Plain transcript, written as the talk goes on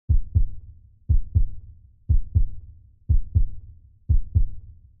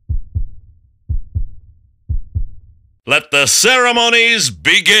Let the ceremonies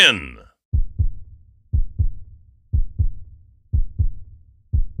begin.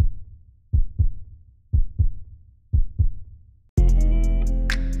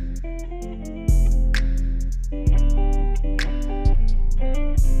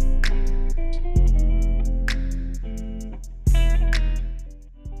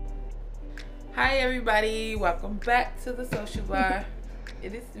 Hi everybody, welcome back to the Social Bar.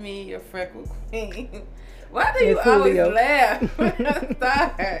 It is me, your freckle queen. Why do you always laugh when I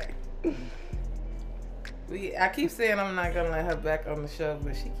start? I keep saying I'm not gonna let her back on the show,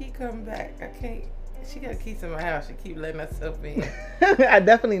 but she keep coming back. I can't. She got keys in my house. She keep letting herself in. I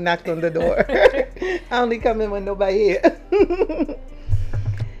definitely knocked on the door. I only come in when nobody here.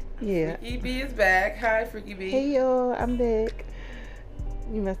 Yeah. Freaky B is back. Hi, Freaky B. Hey y'all, I'm back.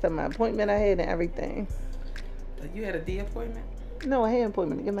 You messed up my appointment I had and everything. You had a D appointment? No, I had an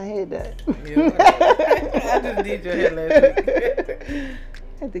appointment to get my hair done. Yeah, I just did your hair last week.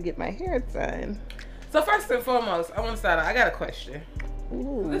 I had to get my hair done. So first and foremost, I want to start out. I got a question.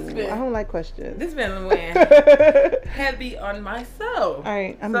 Ooh, I don't like questions. This been weighing heavy on myself. All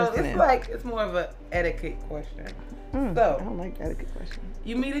right, I'm so listening. It's like it's more of an etiquette question. So I don't like etiquette questions.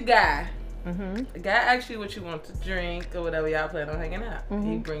 You meet a guy. Mm-hmm. The guy asks you what you want to drink or whatever. Y'all plan on hanging out.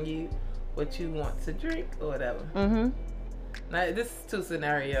 Mm-hmm. He bring you what you want to drink or whatever. Mm-hmm. Now this is two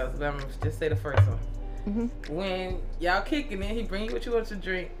scenarios, but I'm gonna just say the first one. Mm-hmm. When y'all kicking it, he bring you what you want to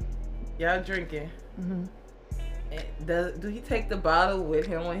drink. Y'all drinking. Mm-hmm. And do he take the bottle with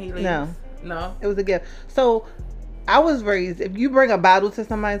him when he leaves? No. It was a gift. So I was raised, if you bring a bottle to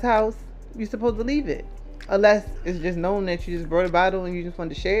somebody's house, you're supposed to leave it. Unless it's just known that you just brought a bottle and you just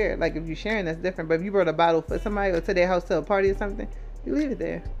want to share it. Like if you're sharing, that's different. But if you brought a bottle for somebody or to their house to a party or something, you leave it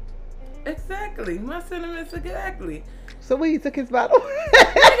there. Exactly. My sentiments exactly. So what, you took his bottle?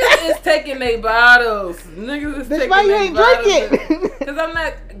 Niggas is taking their bottles. Niggas is That's taking why you their ain't bottles. drink it. Because I'm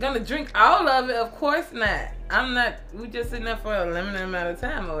not going to drink all of it. Of course not. I'm not. We just sitting there for a limited amount of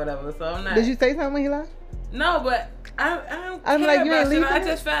time or whatever. So I'm not. Did you say something when he left? No, but I don't I'm care like, you about ain't shit. leaving I it?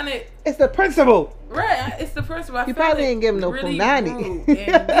 just found it. It's the principle. Right, it's the principle. You probably ain't give him no really punani. rude.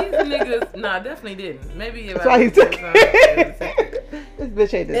 And these niggas, nah, definitely didn't. Maybe if That's why he took it. This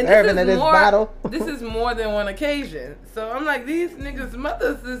bitch ain't And deserving of this bottle. This is more than one occasion. So I'm like, these niggas'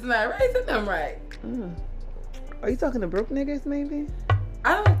 mothers is not raising them right. Are you talking to broke niggas maybe?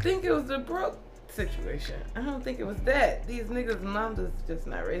 I don't think it was the broke situation. I don't think it was that. These niggas' mothers just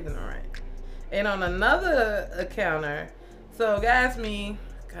not raising them right. And on another encounter, so guy asked me,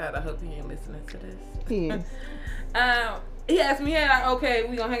 God, I hope he ain't listening to this. He is. He asked me, yeah, okay,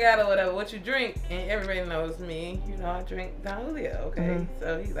 we gonna hang out or whatever. What you drink? And everybody knows me. You know, I drink Don Julio. Okay,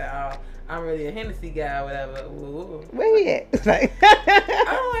 so he's like, oh, I'm really a Hennessy guy or whatever. Ooh. Where he at? Like,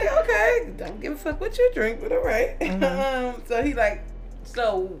 I'm like, okay, don't give a fuck what you drink, but all right. So he like,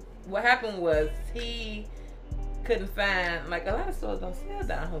 so what happened was he couldn't find, like a lot of stores don't sell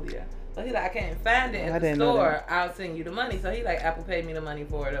Don Julio. So he like, I can't find it at the store. I'll send you the money. So he like, Apple paid me the money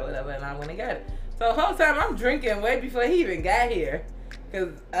for it or whatever, and I went and got it. So the whole time I'm drinking way before he even got here, cause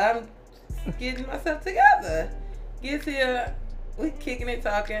I'm getting myself together. Gets here, we kicking it,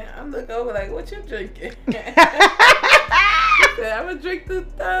 talking. I look over like, what you drinking? He said, I'm gonna drink the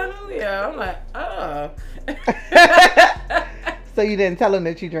Don Julio. I'm like, oh. So you didn't tell him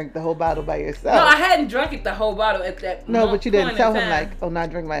that you drank the whole bottle by yourself? No, I hadn't drunk it the whole bottle at that. No, but you didn't tell him time. like, oh, no, I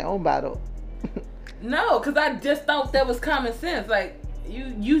drink my own bottle. No, because I just thought that was common sense. Like,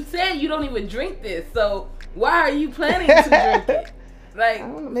 you said you don't even drink this, so why are you planning to drink it? Like, I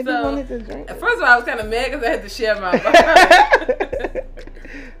don't know, maybe you wanted to drink it. First of all, I was kind of mad because I had to share my bottle.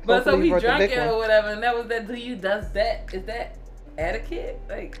 But so we drank it or whatever, and that was that. Is that etiquette?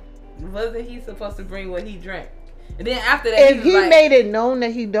 Like, wasn't he supposed to bring what he drank? And then after that, if he made it known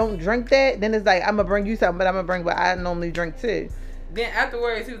that he don't drink that, then it's like, I'm gonna bring you something, but I'm gonna bring what I normally drink too. Then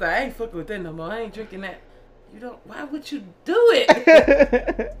afterwards, he was like, I ain't fucking with that no more. I ain't drinking that. You don't. Why would you do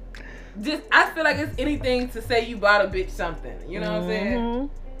it? Just, I feel like it's anything to say you bought a bitch something. You know what I'm saying?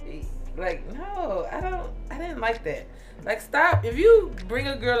 Like, no, I didn't like that. Like, stop. If you bring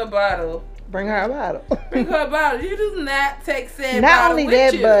a girl a bottle, bring her a bottle. Bring her a bottle. You do not take said not bottle only with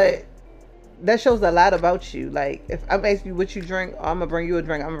that, you. but that shows a lot about you. Like, if I'm asking you what you drink, I'm gonna bring you a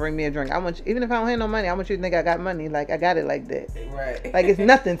drink. I'm gonna bring me a drink. I want you, even if I don't have no money, I want you to think I got money. Like, I got it like that. Right. Like, it's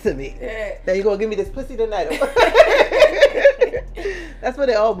nothing to me. Yeah. Now you gonna give me this pussy tonight. That's what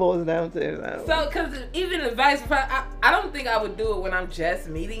it all boils down to. So, because even advice, I don't think I would do it when I'm just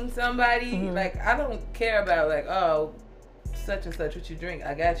meeting somebody. Like, I don't care about, like, oh, such and such what you drink.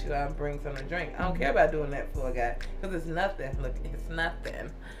 I got you. I'll bring something to drink. I don't care about doing that for a guy because it's nothing. Look, it's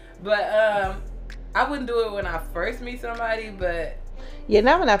nothing. But I wouldn't do it when I first meet somebody, but Yeah,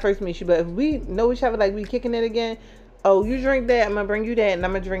 not when I first meet you, but if we know each other, like we kicking it again. Oh, you drink that, I'm gonna bring you that, and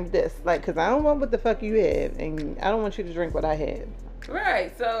I'm gonna drink this. Like, cause I don't want what the fuck you have, and I don't want you to drink what I have.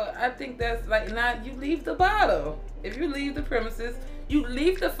 right. So I think that's like not you leave the bottle. If you leave the premises, you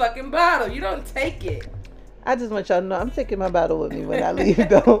leave the fucking bottle. You don't take it. I just want y'all to know I'm taking my bottle with me when I leave,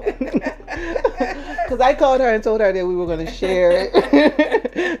 though. Cause I called her and told her that we were gonna share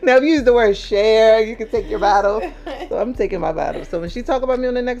it. Now, if you use the word share, you can take your bottle. So I'm taking my bottle. So when she talk about me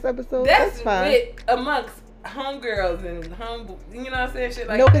on the next episode, that's fine. With amongst homegirls and home, you know what I'm saying, shit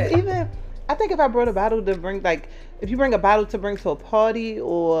like No, that. because even I think if I brought a bottle to bring, like, if you bring a bottle to bring to a party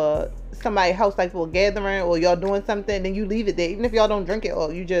or somebody's house, like for a gathering, or y'all doing something, then you leave it there. Even if y'all don't drink it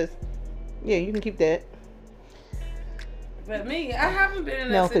all, you just, yeah, you can keep that. But me, I haven't been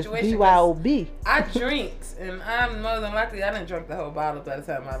in No, that because situation. 'Cause BYOB. I drink, and I'm more than likely I didn't drink the whole bottle by the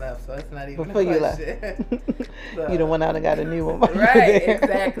time I left, so it's not even Before a you left. question. So, You done went out and got a new one. while you were right, there.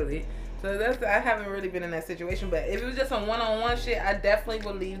 exactly. So I haven't really been in that situation. But if it was just some one-on-one shit, I definitely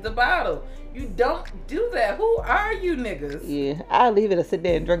would leave the bottle. You don't do that. Who are you niggas? Yeah, I'll leave it to sit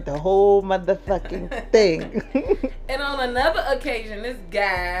there and drink the whole motherfucking thing. And on another occasion, this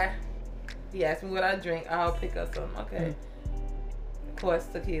guy, he asked me what I drink. I'll pick up some. Okay. Of course,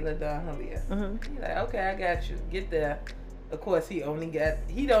 tequila, Don Julio. He's like, okay, I got you. Get there. Of course, he already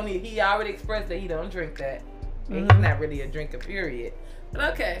expressed that he don't drink that. And he's not really a drinker, period.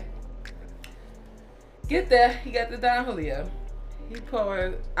 But okay. Get there. He got the Don Julio.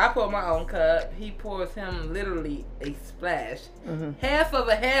 I pour my own cup. He pours him literally a splash. Half of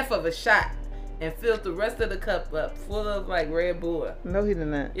a shot. And filled the rest of the cup up full of like Red Bull. No, he did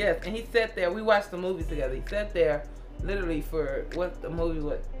not. Yes, and he sat there. We watched the movie together. He sat there literally for what the movie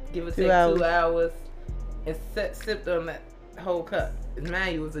would give or take 2 hours and sipped on that whole cup. And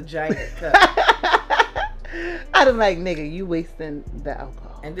mind you, it was a giant cup. I'd have like, nigga, you wasting the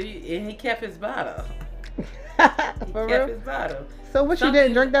alcohol. And he kept his bottle. For Kept real? his bottle. So what, you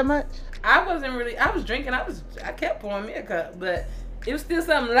didn't drink that much? I was drinking. I kept pouring me a cup, but it was still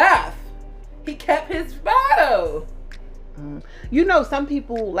something left. He kept his bottle. You know, some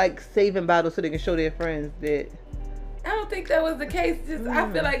people like saving bottles so they can show their friends that. I don't think that was the case. Just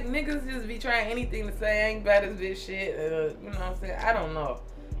I feel like niggas just be trying anything to say I ain't bad as this shit. You know what I'm saying? I don't know.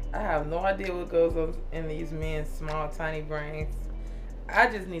 I have no idea what goes on in these men's small, tiny brains. I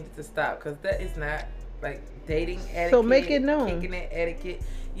just needed to stop because that is not like dating etiquette. So make it known. Kicking it etiquette.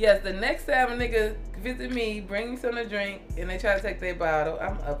 Yes, the next time a nigga visit me, bring me something to drink, and they try to take their bottle,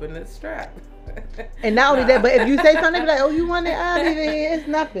 I'm up in the strap. And not only that, but if you say something, be like, oh, you want it? I'll leave it here. It's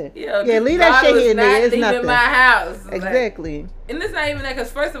nothing. Yeah, leave that shit in there. It's leaving nothing. my house. Exactly. And it's not even that,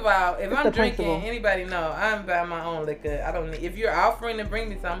 because first of all, if I'm the drinking, principle. anybody know I'm buying my own liquor. I don't need. If you're offering to bring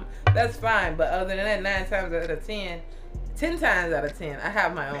me something, that's fine. But other than that, 9 times out of 10, 10 times out of 10, I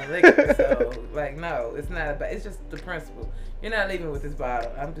have my own liquor. So like, no, it's not about. It's just the principle. You're not leaving with this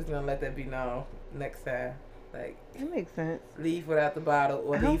bottle. I'm just gonna let that be known next time. Like, That makes sense. leave without the bottle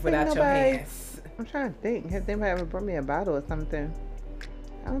or I don't leave think without your nobody- hands. I'm trying to think. Has anybody ever brought me a bottle or something?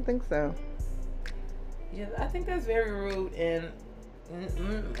 I don't think so. Yeah, I think that's very rude, and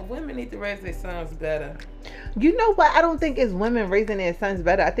women need to raise their sons better. You know what? I don't think it's women raising their sons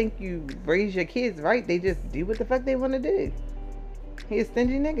better. I think you raise your kids right. They just do what the fuck they want to do. He a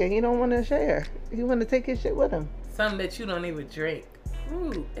stingy nigga. He don't want to share. He want to take his shit with him. Something that you don't even drink.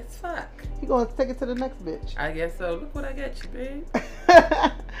 Rude as fuck. He gonna take it to the next bitch. I guess so. Look what I got you, babe.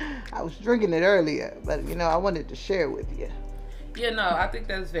 I was drinking it earlier, but you know, I wanted to share with you. Yeah, no, I think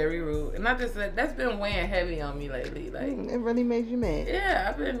that's very rude. And I just said, that's been weighing heavy on me lately. Like, It really made you mad. yeah,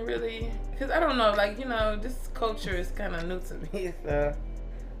 I've been really, because I don't know, like, you know, this culture is kind of new to me. So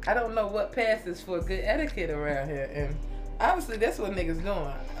I don't know what passes for good etiquette around here. And obviously, that's what niggas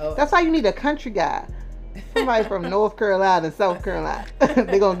doing. Oh, That's why you need a country guy. Somebody from North Carolina, South Carolina.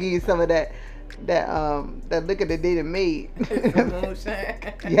 They gonna give you some of that liquor that they done made. some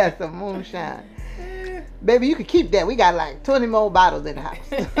moonshine. Yes, some moonshine. Baby, you can keep that. We got like 20 more bottles in the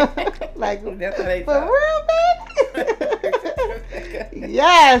house. Like, That's what they for talk. real, baby?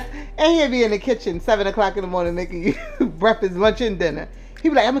 Yes. And he'll be in the kitchen 7 o'clock in the morning making you breakfast, lunch, and dinner.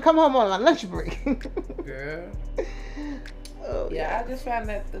 He'll be like, I'm gonna come home on my lunch break. Girl. Oh, Yeah, I just found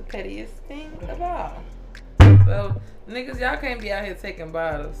that the pettiest thing of all. So, niggas, y'all can't be out here taking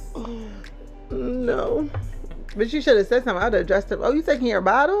bottles. No. But you should have said something. I'd have addressed it. Oh, you taking your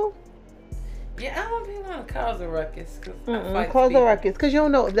bottle? Yeah, I don't be want to cause a ruckus. Cause Cause a ruckus. Because you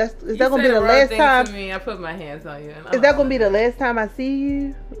don't know if is You that gonna say be the wrong last thing time? To me, I put my hands on you. And Is that gonna be the last time I see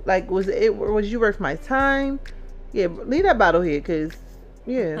you? Like, was you worth my time? Yeah, leave that bottle here, cause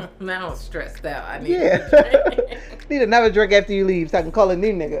Yeah. Now I'm stressed out. I need Yeah. to drink. Need another drink after you leave so I can call a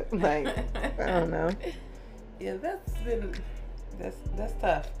new nigga. Like, I don't know. Yeah, that's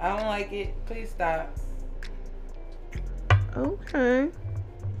tough. I don't like it. Please stop. Okay.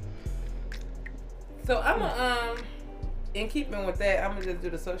 So I'm gonna in keeping with that, I'm gonna just do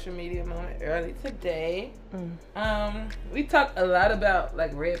the social media moment early today. We talked a lot about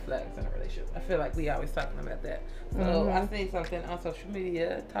like red flags in a relationship. I feel like we always talking about that. So I seen something on social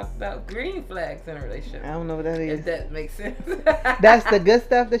media talk about green flags in a relationship. I don't know what that is. If that makes sense. That's the good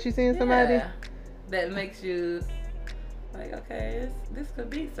stuff that you see in somebody? Yeah, that makes you like, okay, this could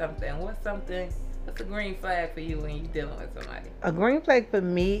be something. What's a green flag for you when you're dealing with somebody? A green flag for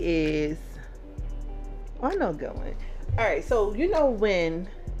me is, I know good one. All right, so you know when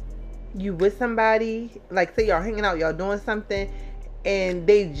you with somebody, like say y'all hanging out, y'all doing something, and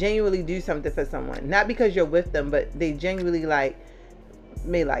they genuinely do something for someone, not because you're with them, but they genuinely like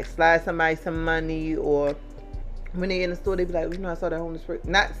may like slide somebody some money, or when they in the store they be like, you know, I saw that homeless person,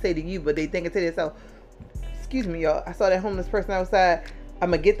 not say to you, but they think it to themselves, excuse me y'all, I saw that homeless person outside,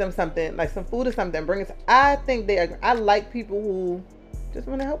 I'm gonna get them something, like some food or something, bring it. I think I like people who just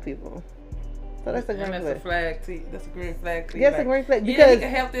want to help people. So that's a green flag. That's a flag to you. That's a green flag for you. Yes, like, a green flag yeah, because you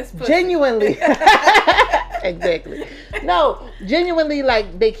can help this pussy. Genuinely, exactly. No, genuinely,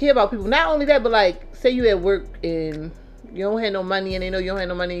 like they care about people. Not only that, but like say you at work and you don't have no money, and they know you don't have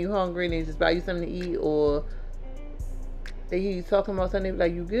no money, and you hungry, and they just buy you something to eat, or they hear you talking about something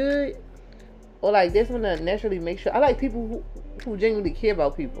like you good, or like they just want to naturally make sure. I like people who genuinely care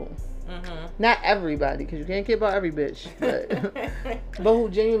about people. Not everybody, because you can't care about every bitch, but who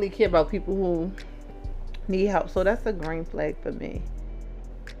genuinely care about people who need help. So that's a green flag for me.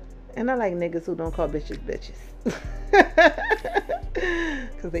 And I like niggas who don't call bitches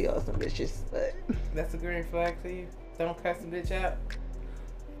because they are some bitches. But that's a green flag for you. Don't cuss a bitch out.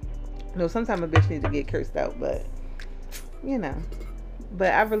 No, sometimes a bitch needs to get cursed out, but you know.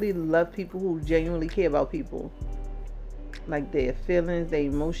 But I really love people who genuinely care about people. Like their feelings, their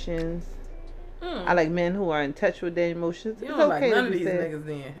emotions. I like men who are in touch with their emotions. You it's don't okay like none of these niggas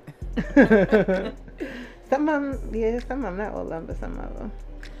then. Some of them, yeah, some of them, not all of them, but some of them.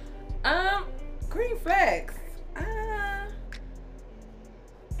 Green flags.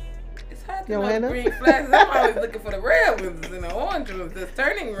 It's hard to know green flags. I'm always looking for the red ones and the orange ones that's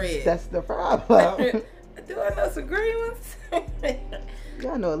turning red. That's the problem. Do I know some green ones?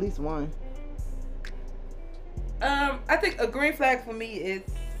 Y'all know at least one. I think a green flag for me is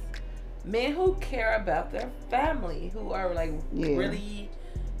men who care about their family, who are like really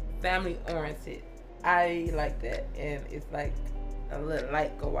family oriented. I like that, and it's like a little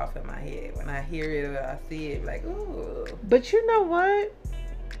light go off in my head when I hear it or I see it. Like, ooh. But you know what?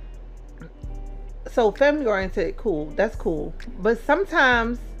 So family oriented, cool. That's cool. But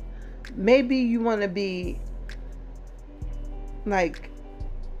sometimes maybe you want to be like.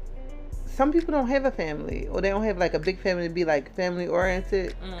 Some people don't have a family, or they don't have like a big family to be like family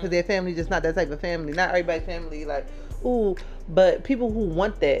oriented, because their family just not that type of family. Not everybody's family like, ooh, but people who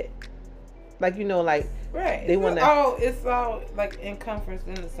want that, like, you know, like right, they want to. Oh, it's all like encompassed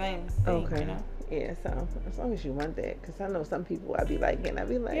in the same thing, okay. You know? Yeah, so as long as you want that, because I know some people I be like, and I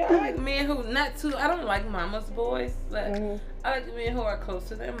be like, yeah, I like men who not too. I don't like mama's boys, but I like men who are close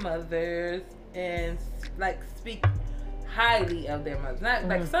to their mothers and like speak highly of their mothers. Not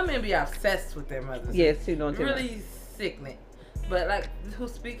like some men be obsessed with their mothers. Yes, you don't. Really sickening. But like who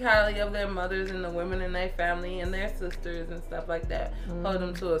speak highly of their mothers and the women in their family and their sisters and stuff like that. Hold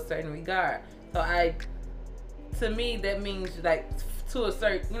them to a certain regard. So to me, that means like to a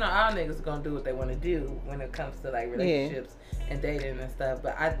certain, you know, all niggas gonna do what they want to do when it comes to like relationships and dating and stuff.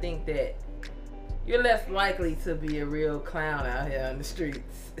 But I think that you're less likely to be a real clown out here on the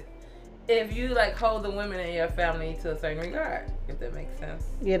streets if you like hold the women in your family to a certain regard, if that makes sense.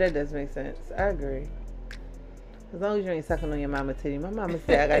 Yeah, that does make sense. I agree. As long as you ain't sucking on your mama titty. My mama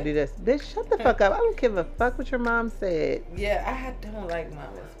said I gotta do this. Bitch, shut the fuck up. I don't give a fuck what your mom said. Yeah, I don't like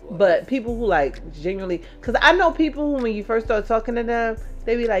mama's boys. But people who like genuinely, because I know people who when you first start talking to them,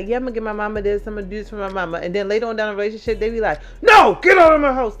 they be like, yeah, I'm gonna get my mama this, I'm gonna do this for my mama. And then later on down the relationship, they be like, no, get out of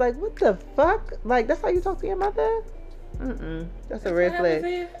my house. Like, what the fuck? Like, that's how you talk to your mother? That's a red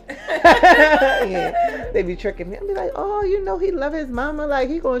flag. Yeah, they be tricking me. I be like, oh, you know, he love his mama. Like,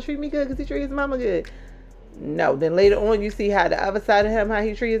 he gonna treat me good because he treat his mama good. No, then later on you see how the other side of him, how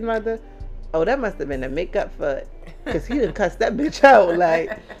he treat his mother. Oh, that must have been a makeup for it, because he done cussed that bitch out.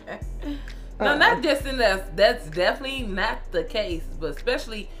 Like, no, not just in that. That's definitely not the case. But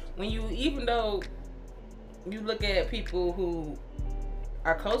especially when you, even though you look at people who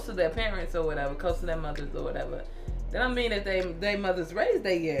are close to their parents or whatever, close to their mothers or whatever, That don't mean that they mothers raised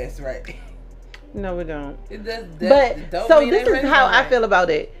their ass right. No, we don't. But so this is how I feel about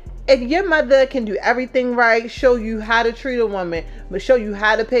it. If your mother can do everything right, show you how to treat a woman, but show you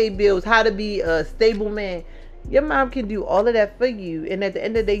how to pay bills, how to be a stable man, your mom can do all of that for you, and at the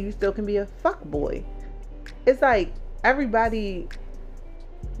end of the day, you still can be a fuck boy. It's like everybody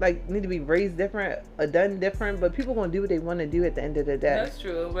like need to be raised different or done different, but people gonna do what they want to do at the end of the day. That's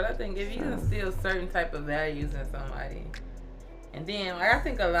true, but I think if you instill certain type of values in somebody, and then like, I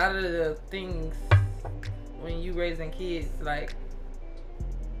think a lot of the things when you raising kids, like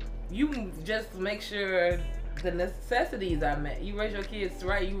you just make sure the necessities are met. You raise your kids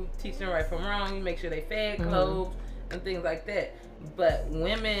right, you teach them right from wrong, you make sure they fed, clothed, and things like that. But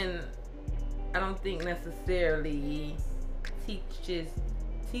women, I don't think necessarily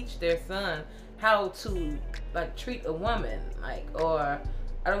teach their son how to like treat a woman, like, or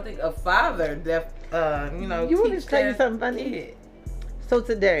I don't think a father you want to tell you something funny? Kid. So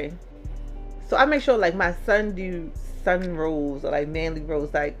today, I make sure like my son do son roles or like manly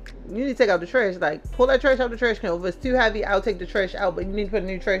roles. Like, you need to take out the trash, like pull that trash out the trash can. If it's too heavy, I'll take the trash out, but you need to put a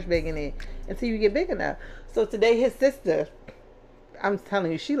new trash bag in it until you get big enough. So today his sister, I'm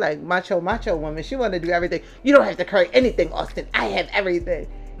telling you, she like macho woman. She want to do everything. You don't have to carry anything, Austin. I have everything.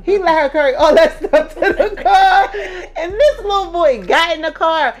 He let her carry all that stuff to the car. And this little boy got in the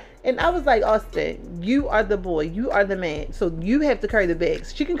car. And I was like, Austin, you are the boy. You are the man. So you have to carry the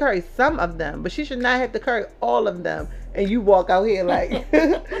bags. She can carry some of them, but she should not have to carry all of them. And you walk out here like,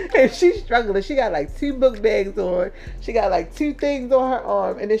 and she's struggling. She got like 2 book bags on. She got like 2 things on her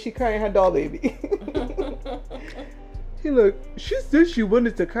arm. And then she carrying her doll baby. He like, she said she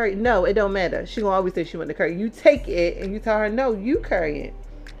wanted to carry. No, it don't matter. She gonna always say she wanted to carry. You take it and you tell her, no, you carry it.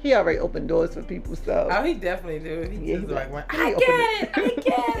 He already opened doors for people, so. Oh, he definitely do. He just like, I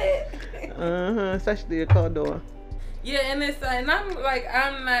get it. Especially a car door. Yeah, and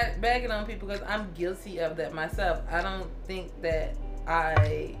I'm not bagging on people because I'm guilty of that myself. I don't think that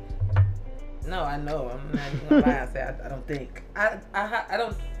I know. I'm not even gonna lie and say I don't think. I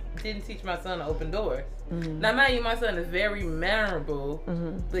didn't teach my son to open doors. Now, mind you, my son is very mannerable,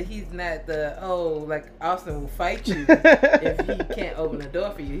 but he's not like Austin will fight you if he can't open the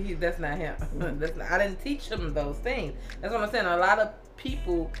door for you. That's not him. I didn't teach him those things. That's what I'm saying. A lot of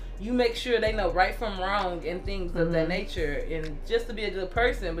people, you make sure they know right from wrong and things of that nature, and just to be a good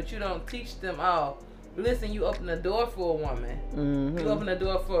person, but you don't teach them listen, you open the door for a woman. You open the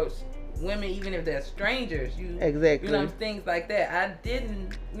door for women, even if they're strangers. Exactly. Things like that. I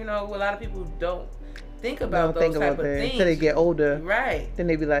didn't. A lot of people don't think about those type of things until they get older. Right. Then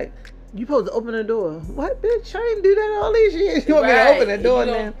they be like, you supposed to open the door. What, bitch? I ain't do that all these years. You want me to open the door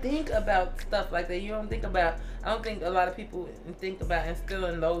now? You don't think about stuff like that. You don't think about. I don't think a lot of people think about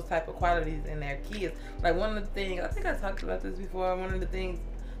instilling those type of qualities in their kids. Like, one of the things, I think I talked about this before. The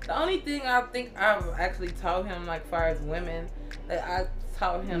only thing I think I've actually taught him, like, far as women, that I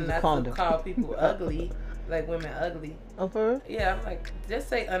taught him not to call people ugly. Like, women ugly. Oh, for real? Yeah, I'm like, just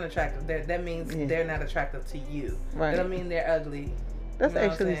say unattractive. That means they're not attractive to you. Right. That don't mean they're ugly. That's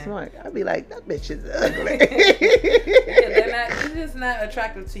actually smart. I'd be like, that bitch is ugly. They're just not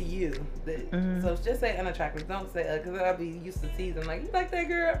attractive to you. So just say unattractive. Don't say ugly. Because I'll be used to teasing. Like, you like that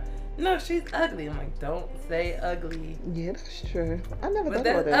girl? No, she's ugly. I'm like, don't say ugly. Yeah, that's true. I never thought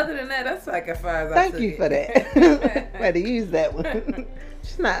about that. Other than that, that's like as far as Thank you for that. I had to use that one.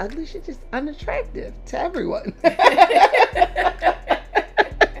 She's not ugly. She's just unattractive to everyone.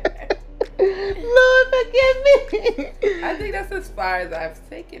 Lord, forgive me. I think that's as far as I've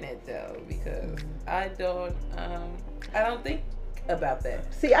taken it, though, because I don't think about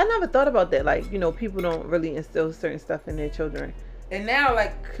that. See, I never thought about that. Like, people don't really instill certain stuff in their children. And now,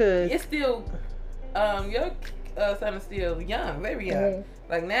 like, it's still, your son is still young, very young.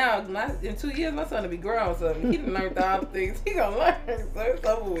 Like, now, in 2 years, my son will be grown, so he done learned all the things he gonna learn, so it's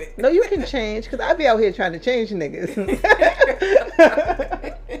over with. No, you can change, because I be out here trying to change niggas.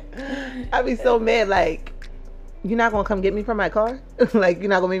 I be so mad, like, you're not gonna come get me from my car? Like, you're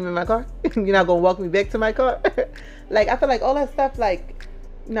not gonna meet me in my car? You're not gonna walk me back to my car? Like, I feel like all that stuff, like,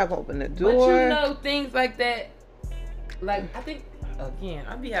 you're not gonna open the door. But things like that, like, I think, again,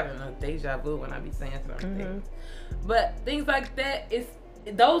 I be having a deja vu when I be saying certain things. But things like that,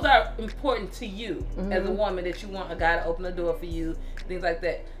 those are important to you as a woman, that you want a guy to open the door for you, things like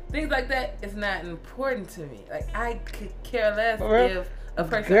that. Things like that is not important to me. Like, I could care less if a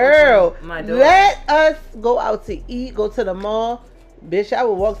person opens my door. Let us go out to eat, go to the mall. Bitch, I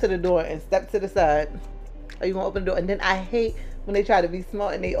will walk to the door and step to the side. Are you gonna open the door? And then I hate when they try to be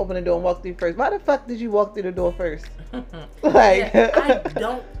smart and they open the door and walk through first. Why the fuck did you walk through the door first? Like, I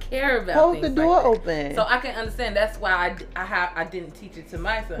don't care about Hold things the door like that. open. So I can understand. That's why I didn't teach it to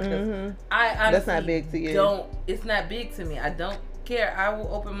my son. 'Cause I honestly That's not big to you. It's not big to me. I don't care. I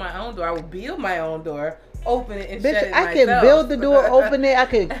will open my own door. I will build my own door, open it, and Bitch, shut it I myself. can build the door, open it. I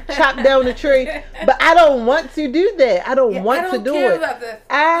can chop down the tree, but I don't want to do that. I don't want to do it.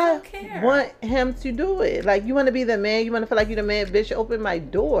 I don't care. want him to do it. Like, you want to be the man. You want to feel like you're the man. Bitch, open my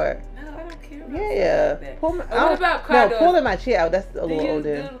door. No, I don't care. About Yeah. Like that. Pull my, What about car doors? pulling my chair out. That's a Do little you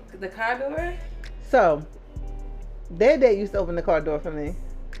older. do the car door? So, their dad used to open the car door for me.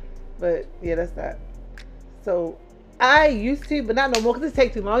 But, yeah, that's that. So, I used to, but not no more, because it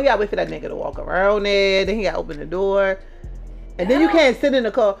takes too long. You gotta wait for that nigga to walk around there. Then he gotta open the door. And then you can't sit in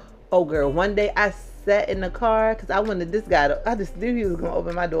the car. Oh, girl, one day I sat in the car, because I wanted this guy to, I just knew he was gonna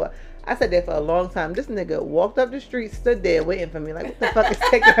open my door. I sat there for a long time. This nigga walked up the street, stood there waiting for me. Like, what the fuck is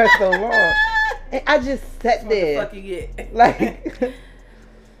taking her so long? And I just sat there. What the fuck you get? Like...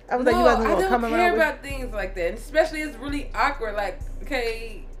 I was like, you guys gonna come around? I don't care about things like that. And especially, it's really awkward. Like,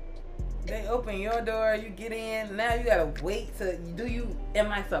 okay, they open your door, you get in. Now you gotta wait to.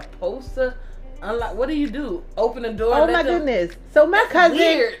 Am I supposed to unlock? What do you do? Open the door? Oh my goodness! So my cousin,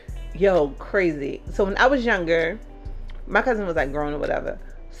 weird. Yo, crazy. So when I was younger, my cousin was like grown or whatever.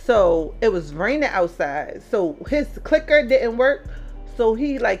 So it was raining outside. So his clicker didn't work. So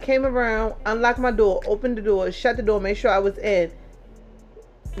he like came around, unlocked my door, opened the door, shut the door, made sure I was in.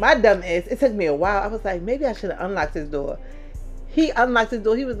 My dumb ass, it took me a while. I was like, maybe I should have unlocked his door. He unlocked his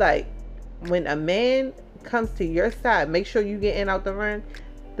door. He was like, when a man comes to your side, make sure you get in out the run.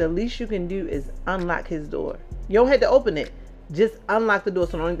 The least you can do is unlock his door. You don't have to open it. Just unlock the door.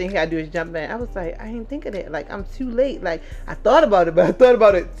 So the only thing he gotta do is jump in. I was like, I ain't think of that. Like, I'm too late. Like, I thought about it, but I thought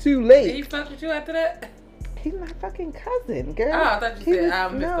about it too late. Did he fuck with you after that? He's my fucking cousin, girl. Oh, I thought you said I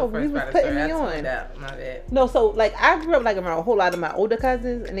missed the first he was part of the putting story. me I on. tuned out. My bad. No, so like I grew up like around a whole lot of my older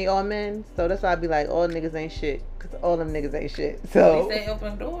cousins, and they all men. So that's why I be like, all niggas ain't shit, cause all them niggas ain't shit. So They say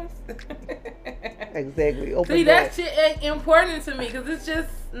open doors. Exactly. Open See, doors. that shit ain't important to me, cause it's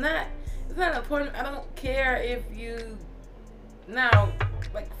just not. It's not important. I don't care if you now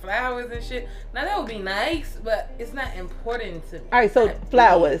like flowers and shit. Now that would be nice, but it's not important to me. All right, so Not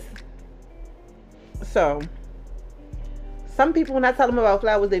flowers. So some people, when I tell them about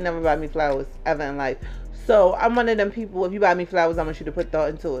flowers, they never buy me flowers ever in life. So I'm one of them people. If you buy me flowers, I want you to put thought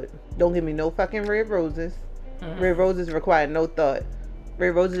into it. Don't give me no fucking red roses. Mm-hmm. Red roses require no thought. Red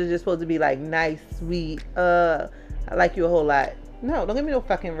roses are just supposed to be like nice, sweet. I like you a whole lot. No, don't give me no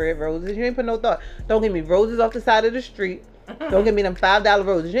fucking red roses. You ain't put no thought. Don't give me roses off the side of the street. Don't give me them $5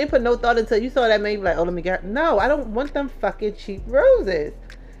 roses. You ain't put no thought until you saw that man. You be like, oh, let me get her. No, I don't want them fucking cheap roses.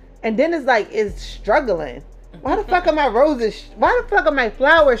 And then it's like, it's struggling. Why the fuck are my roses? Why the fuck are my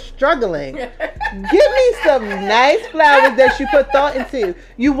flowers struggling? Give me some nice flowers that you put thought into.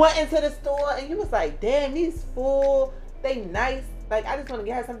 You went into the store and you was like, damn, these full, they nice. Like, I just want to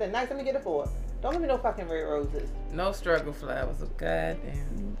get her something nice. Let me get it for her. Don't give me no fucking red roses. No struggle flowers. Oh,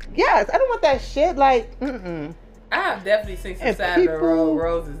 goddamn. Yes, I don't want that shit. Like, mm-mm. I have definitely seen some And side of the road people-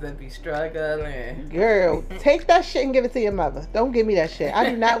 roses that be struggling. Girl, take that shit and give it to your mother. Don't give me that shit. I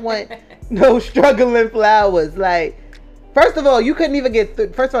do not want no struggling flowers. Like, first of all, you couldn't even get,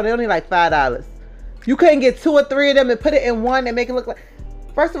 first of all, they only like $5. You couldn't get 2 or 3 of them and put it in one and make it look like,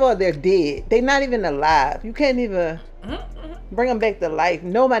 first of all, they're dead. They're not even alive. You can't even bring them back to life.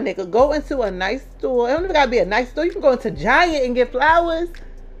 No, my nigga, go into a nice store. It don't even gotta be a nice store. You can go into Giant and get flowers.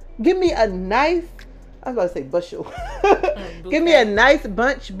 Give me a nice, I was about to say bushel. Give me a nice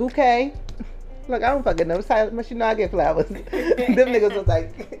bunch bouquet. Look, I don't fucking know how much you know I get flowers. Them niggas was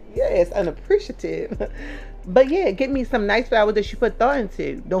like, yeah, it's unappreciative. But yeah, get me some nice flowers that you put thought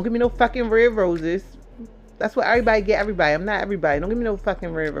into. Don't give me no fucking red roses. That's what everybody get everybody. I'm not everybody. Don't give me no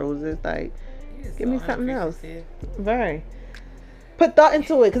fucking red roses. Like, give me something else. Very. Put thought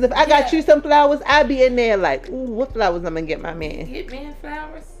into it. Because if I got you some flowers, I'd be in there like, ooh, what flowers I'm going to get my man? Get man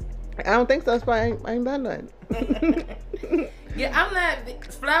flowers? I don't think so. That's why I ain't done nothing. Yeah, I'm not.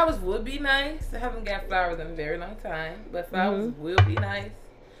 Flowers would be nice. I haven't got flowers in a very long time, but flowers will be nice.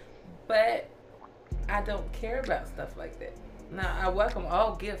 But I don't care about stuff like that. Now, I welcome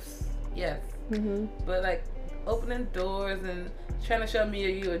all gifts, yes. But like opening doors and trying to show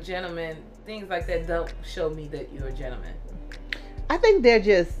me you're a gentleman, things like that don't show me that you're a gentleman. I think they're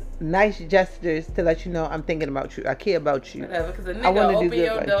just nice gestures to let you know I'm thinking about you. I care about you. Whatever, because a I wanna nigga do open good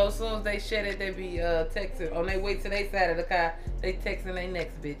your by door, as soon as they shut it, they be texting. On their way to their side of the car, they texting their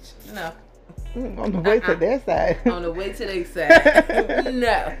next bitch. No. On the way to their side. On the way to their side.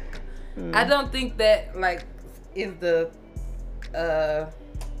 No. I don't think that, like, is the,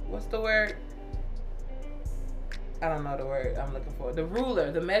 what's the word? I don't know the word I'm looking for. The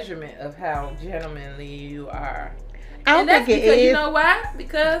ruler, the measurement of how gentlemanly you are. I don't think it is. You know why?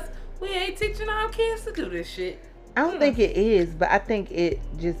 Because we ain't teaching our kids to do this shit. I don't think it is, but I think it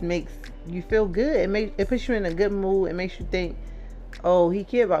just makes you feel good. It puts you in a good mood. It makes you think, oh, he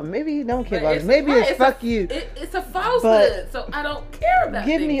care about me. Maybe he don't care about me. Maybe it's fuck you. It's a falsehood, so I don't care about.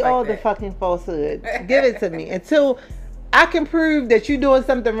 Give me all the fucking falsehood. Give it to me until I can prove that you're doing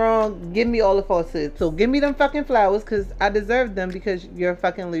something wrong. Give me all the falsehood. So give me them fucking flowers because I deserve them because you're a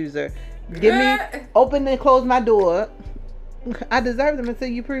fucking loser. Give me open and close my door. I deserve them until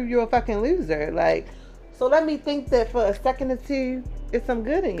you prove you're a fucking loser. Like, so let me think that for a second or two, it's some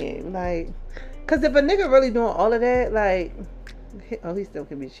good in you. Like, because if a nigga really doing all of that, like, oh, he still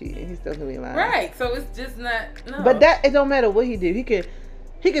can be cheating. He still can be lying. Right. So it's just not. No. But that, it don't matter what he do. He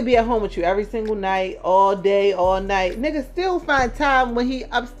could be at home with you every single night, all day, all night. Nigga still find time when he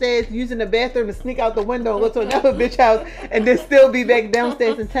upstairs using the bathroom to sneak out the window and go to another bitch house and then still be back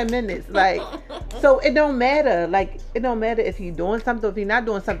downstairs in 10 minutes. Like, so it don't matter. Like, it don't matter if he doing something or if he not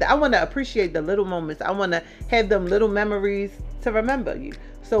doing something. I want to appreciate the little moments. I want to have them little memories to remember you.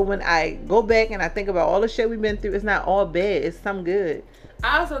 So when I go back and I think about all the shit we've been through, it's not all bad. It's some good.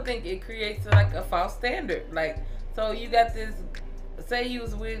 I also think it creates like a false standard. Like, so you got this, say he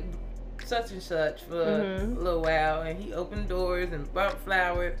was with such and such for a little while and he opened doors and bought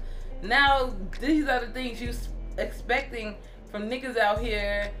flowers. Now these are the things you expecting from niggas out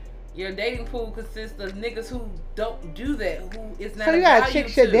here. Your dating pool consists of niggas who don't do that, who is not. So you gotta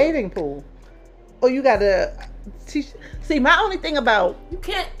check your dating pool, or you gotta teach. See, my only thing about you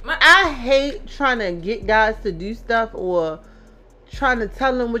can't. I hate trying to get guys to do stuff or trying to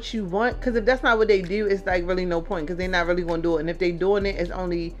tell them what you want, because if that's not what they do, it's like really no point, because they're not really gonna do it. And if they doing it, it's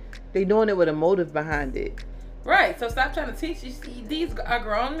only they doing it with a motive behind it. Right. So stop trying to teach you. See, these are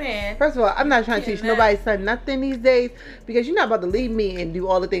grown men. First of all, I'm not trying to teach nobody's son nothing these days, because you're not about to leave me and do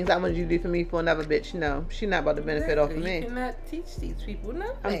all the things I want you to do for me for another bitch. No, she's not about to benefit off of me. You cannot teach these people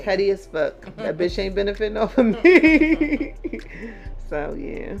nothing. I'm petty as fuck. That bitch ain't benefiting off of me. So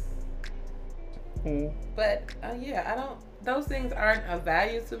yeah. But yeah, I don't. Those things aren't of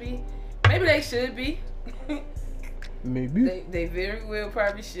value to me. Maybe they should be. Maybe they very well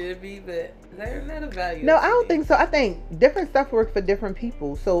probably should be, but they're not of value. No, I don't think so. I think different stuff works for different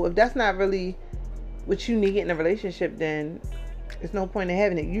people. So if that's not really what you need in a relationship, then there's no point in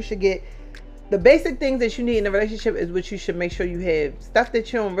having it. You should get the basic things that you need in a relationship is what you should make sure you have. Stuff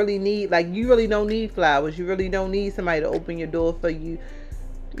that you don't really need, like you really don't need flowers. You really don't need somebody to open your door for you.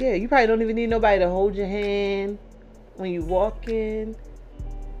 Yeah, you probably don't even need nobody to hold your hand when you walk in,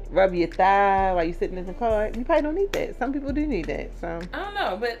 rub your thigh while you're sitting in the car. You probably don't need that. Some people do need that. So I don't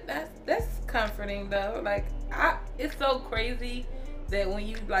know, but that's comforting though. Like it's so crazy that when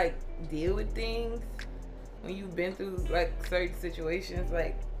you like deal with things, when you've been through like certain situations,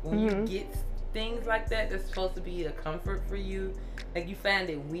 like when you get things like that that's supposed to be a comfort for you, like you find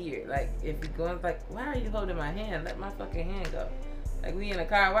it weird. Like if you're going like, why are you holding my hand? Let my fucking hand go. Like we in a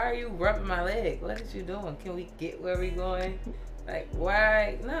car, why are you rubbing my leg? What is you doing? Can we get where we going? Like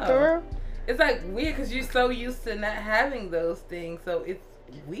why? No. For real? It's like weird because you're so used to not having those things, so it's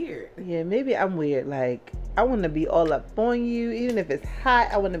weird. Yeah, maybe I'm weird. Like I want to be all up on you, even if it's hot.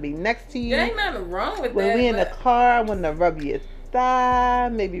 I want to be next to you. There ain't nothing wrong with when that. When we in the car, I want to rub your thigh,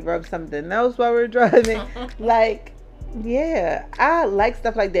 maybe rub something else while we're driving. Like, yeah, I like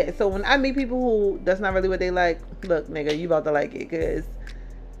stuff like that. So when I meet people who that's not really what they like, look, nigga, you about to like it, because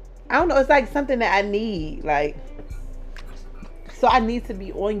I don't know, it's like something that I need. Like, so I need to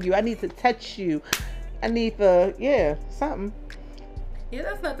be on you. I need to touch you. I need for something. Yeah,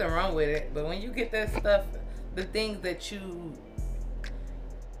 there's nothing wrong with it. But when you get that stuff, the things that you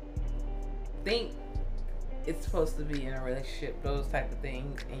think it's supposed to be in a relationship, those type of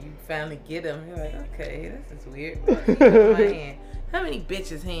things, and you finally get them, you're like, okay, this is weird. My hand. How many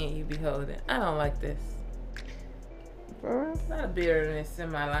bitches' hand you be holding? I don't like this. Bro. A lot of bitterness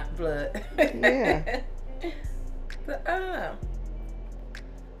in my blood. Yeah. But I don't know.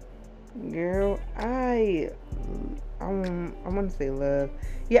 Girl, I want to say love.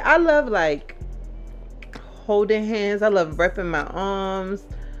 Yeah, I love like holding hands. I love wrapping my arms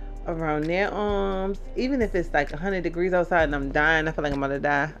around their arms, even if it's like 100 degrees outside and I'm dying. I feel like I'm about to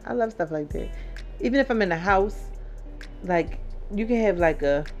die. I love stuff like that. Even if I'm in the house, like you can have like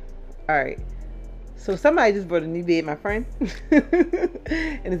all right. So somebody just brought a new bed, my friend,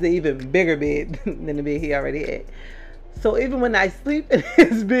 and it's an even bigger bed than the bed he already had. So even when I sleep in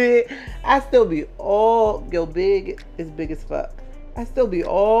his bed, I still be your big is big as fuck. I still be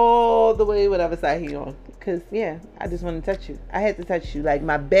all the way whatever side he on. Cause yeah, I just want to touch you. I had to touch you. Like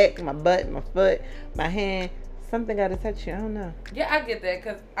my back, my butt, my foot, my hand, something got to touch you. I don't know. Yeah, I get that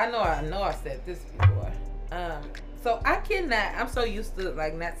because I know I said this before. So I cannot. I'm so used to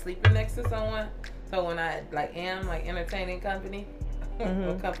like not sleeping next to someone. So when I like am like entertaining company,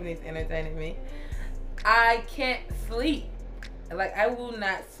 or company's entertaining me, I can't sleep. Like I will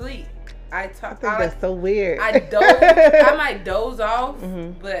not sleep. I think that's so weird. I might doze off,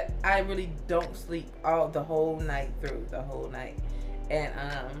 but I really don't sleep the whole night through, the whole night. And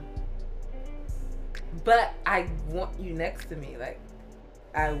but I want you next to me. Like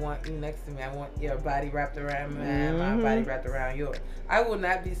I want you next to me. I want your body wrapped around mine, my body wrapped around yours. I will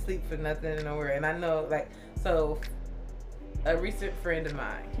not be asleep for nothing and nowhere. And I know, like, so a recent friend of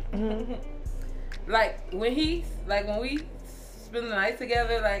mine, like when we spend the night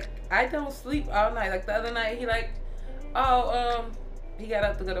together, like I don't sleep all night. Like the other night, he like, he got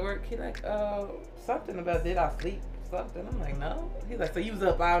up to go to work. He like, something about did I sleep something? I'm like, no. He's like, so you was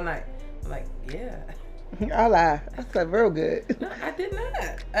up all night? I'm like, yeah. I lie. I slept real good. No, I did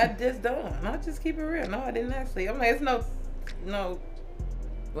not. I just don't. No, just keep it real. No, I did not sleep. I'm like, it's no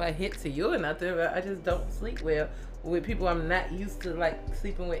like hit to you or nothing, but I just don't sleep well with people I'm not used to like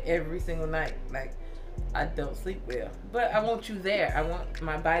sleeping with every single night. Like I don't sleep well. But I want you there. I want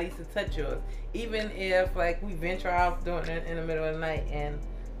my body to touch yours. Even if like we venture off doing it in the middle of the night and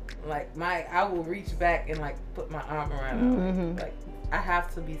like I will reach back and like put my arm around you. Like I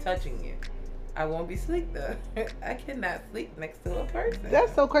have to be touching you. I won't be asleep though. I cannot sleep next to a person.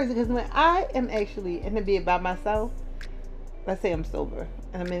 That's so crazy because when I am actually in the bed by myself, let's say I'm sober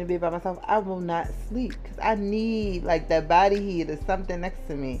and I'm in the bed by myself, I will not sleep because I need like that body heat or something next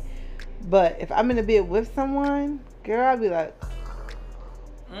to me. But if I'm in the bed with someone, girl, I'll be like,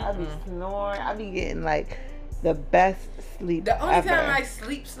 I'll be snoring. I'll be getting like the best sleep. The only ever. time I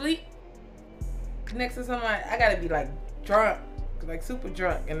sleep next to someone, I gotta be like drunk. Like super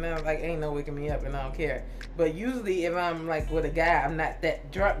drunk, and then like ain't no waking me up, and I don't care. But usually, if I'm like with a guy, I'm not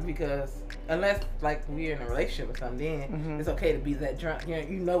that drunk because unless like we're in a relationship or something, then it's okay to be that drunk.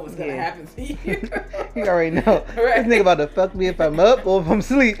 You know what's gonna happen to you. You already know. Right. This nigga about to fuck me if I'm up or if I'm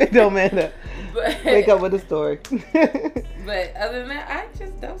asleep. It don't matter. But, wake up with a story. But other than that, I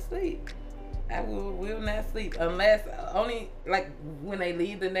just don't sleep. I will not sleep unless only like when they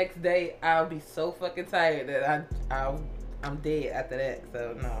leave the next day. I'll be so fucking tired that I'm dead after that.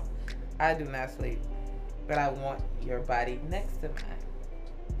 So no, I do not sleep. But I want your body next to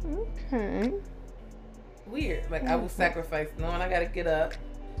mine. Okay. Weird. Like I will sacrifice knowing I gotta get up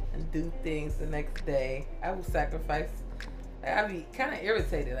and do things the next day. I will sacrifice. Like, I'll be kind of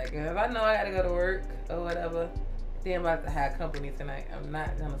irritated. Like if I know I gotta go to work or whatever, then I'm about to have company tonight. I'm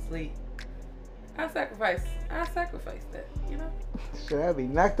not gonna sleep. I'll sacrifice that. You know. Sure, I'll be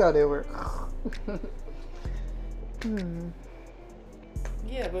knocked out at work.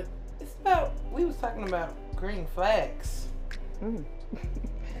 Yeah, but it's about. We was talking about green flags. Ooh,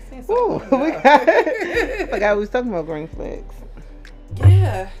 I forgot we was talking about green flags.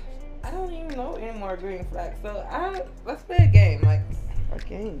 Yeah, I don't even know any more green flags. So let's play a game. Like A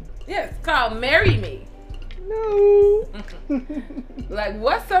game? Yeah, it's called Marry Me. No. Like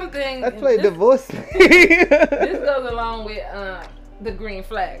what's something? Let's play divorce. This goes along with the green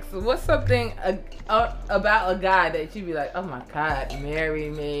flags. So what's something about a guy that you'd be like, oh my God, marry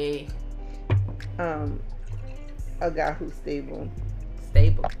me? A guy who's stable.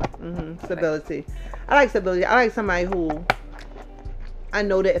 Stable. Stability. I like stability. I like somebody who I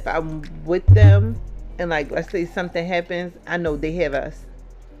know that if I'm with them and like let's say something happens, I know they have us.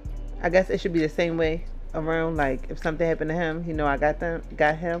 I guess it should be the same way around. Like if something happened to him, you know I got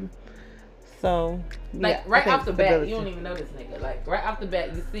him. So like yeah, right off the bat, stability. you don't even know this nigga. Like right off the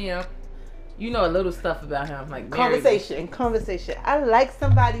bat, you see him, you know a little stuff about him. Like Conversation. I like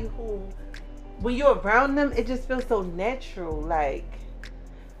somebody who, when you're around them, it just feels so natural. Like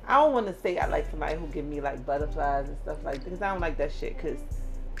I don't want to say I like somebody who give me like butterflies and stuff like that, because I don't like that shit. Because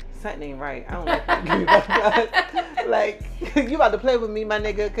something ain't right. I don't like people give me butterflies. Like you about to play with me, my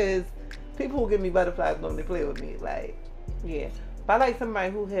nigga? Because people who give me butterflies normally play with me. Like yeah, but I like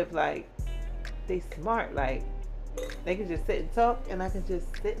somebody who have like they smart. Like they can just sit and talk, and I can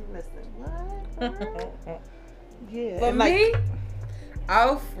just sit and listen. What? Yeah. For me,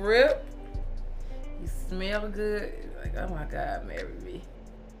 off rip, you smell good. Like oh my God, marry me.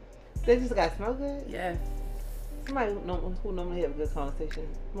 They just gotta smell good? Yes. Somebody who normally have a good conversation.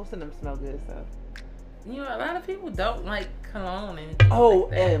 Most of them smell good, so. You know, a lot of people don't like cologne and things like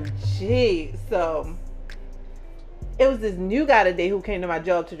that. OMG. So, it was this new guy today who came to my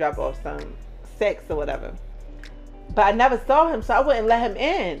job to drop off some sex or whatever. But I never saw him, so I wouldn't let him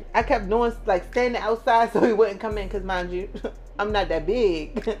in. I kept doing, like, standing outside so he wouldn't come in, because mind you, I'm not that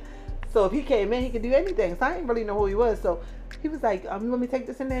big. So if he came in, he could do anything. So I didn't really know who he was. So he was like, you want me to take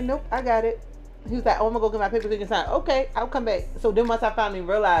this in there? Nope, I got it. He was like, oh, I'm gonna go get my papers so you can sign. Okay, I'll come back. So then once I finally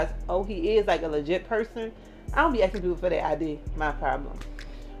realized, oh, he is like a legit person, I don't be asking people for their ID. My problem.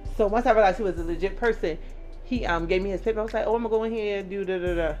 So once I realized he was a legit person, he gave me his paper. I was like, oh, I'm gonna go in here and do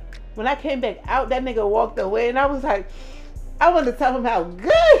da. When I came back out, that nigga walked away, and I was like, I wanted to tell him how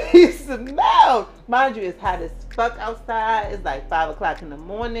good he smelled. Mind you, it's hot as fuck outside. It's like 5 o'clock in the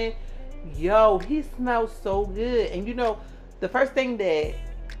morning. Yo, he smells so good. And you know, the first thing that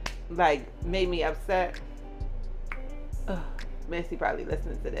like made me upset, Messi probably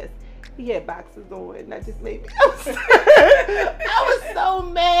listening to this, he had boxers on, and that just made me upset. I was so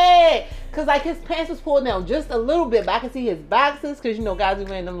mad because like his pants was pulled down just a little bit, but I could see his boxers because you know guys are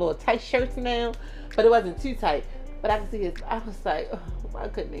wearing them little tight shirts now, but it wasn't too tight. But I could see his. I was like, oh, why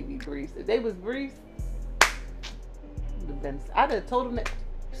couldn't they be briefs? If they was briefs, I'd have told him that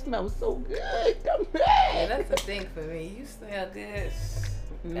you smell so good. Come back. Yeah, that's the thing for me. You smell good.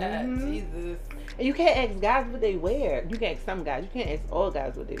 God, Jesus. And you can't ask guys what they wear. You can ask some guys. You can't ask all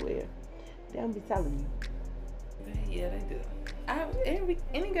guys what they wear. They don't be telling you. Yeah, they do.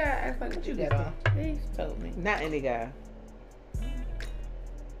 Any guy asks like, what you got on? They told me. Not any guy.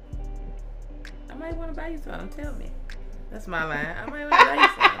 I might want to buy you something. Tell me. That's my line. I might want to buy you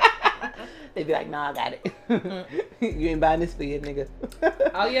something. They be like, nah, I got it. You ain't buying this for you, nigga.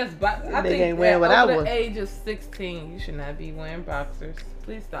 Oh, yes, but I think ain't wearing what I over want. the age of 16, you should not be wearing boxers.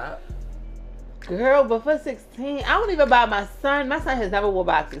 Please stop. Girl, but for 16, I don't even buy my son. My son has never wore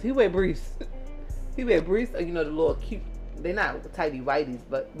boxers. He wear briefs. He wear briefs, or you know, the little cute, they're not tighty whities,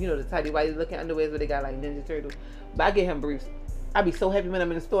 but you know, the tighty whities looking underwears where they got like Ninja Turtles. But I get him briefs. I be so happy when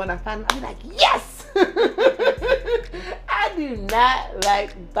I'm in the store and I find them. I be like, yes! I do not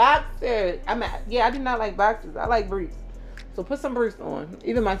like boxers. I do not like boxers. I like briefs. So put some briefs on.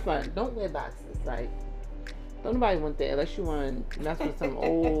 Even my son. Don't wear boxers. Like, don't nobody want that unless you want to mess with some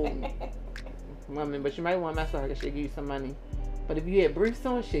old woman. But you might want to mess with her because she'll give you some money. But if you had briefs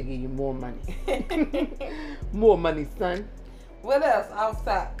on, she'll give you more money. More money, son. What else? Off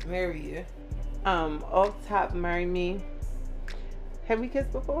top, marry you. Off top, marry me. Have we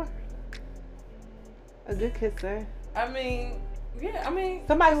kissed before? A good kisser. I mean, yeah,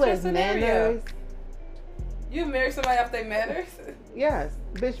 somebody who has scenario. manners. You marry somebody off their manners? Yes.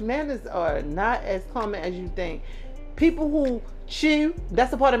 Bitch, manners are not as common as you think. People who chew,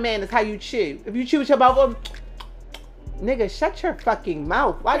 that's the part of manners, how you chew. If you chew with your mouth, nigga, shut your fucking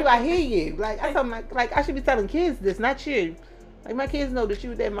mouth. Why do I hear you? Like, I should be telling kids this, not you. Like, my kids know that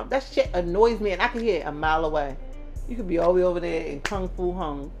you with their mouth. That shit annoys me, and I can hear it a mile away. You could be all the way over there in Kung Fu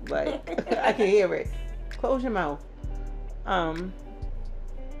Hung. Like, I can hear it. Close your mouth.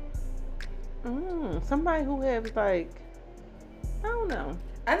 Somebody who has like, I don't know.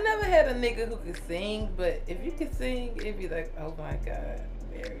 I never had a nigga who could sing, but if you could sing, it'd be like, oh my God,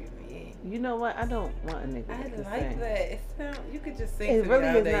 marry me. You know what? I don't want a nigga I that can like sing. that. It sound, you could just sing It to really me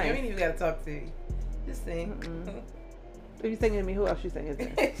all is day. nice. You ain't even gotta talk to me. Just sing. If you singing to me, who else you singing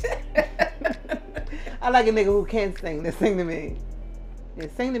to? I like a nigga who can sing that sing to me. Yeah,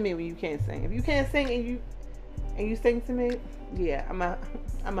 sing to me when you can't sing. If you can't sing and you sing to me, yeah, I'm a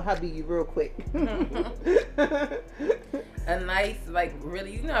hubby you real quick. A nice, like,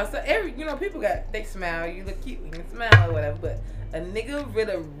 really, you know, so people they smile, you look cute when you smile or whatever, but a nigga with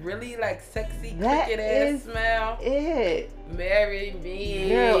a really, like, sexy, cricket ass smile. It. Marry me.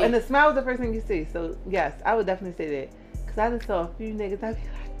 Girl, and the smile is the first thing you see. So, yes, I would definitely say that. Because I just saw a few niggas, I'd be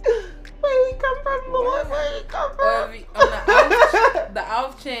like, where he come from, Lord? Where he come from? On the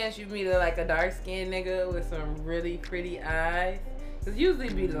off chance you meet a dark-skinned nigga with some really pretty eyes. Because usually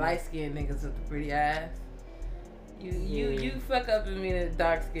be the light-skinned niggas with the pretty eyes. You fuck up and meet a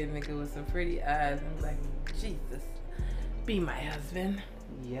dark-skinned nigga with some pretty eyes and be like, Jesus, be my husband.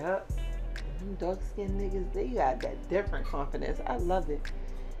 Yep. Them dark-skinned niggas, they got that different confidence. I love it.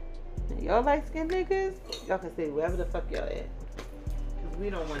 And y'all light-skinned niggas, y'all can say wherever the fuck y'all at. Because we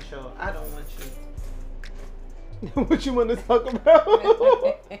don't want y'all. I don't want you. What you want to talk about?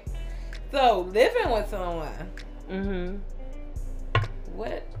 So, living with someone. Mm-hmm.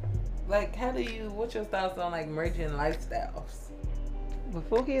 What's your thoughts on, like, merging lifestyles?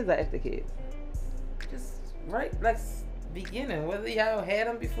 Before kids or after kids? Just, right, like, beginning. Whether y'all had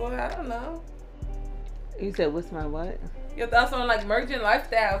them before, I don't know. You said, what's my what? Your thoughts on, like, merging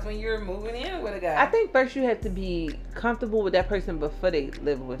lifestyles when you're moving in with a guy? I think first you have to be comfortable with that person before they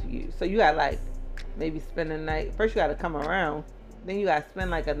live with you. So you got, like, maybe spend a night. First you got to come around. Then you got to spend,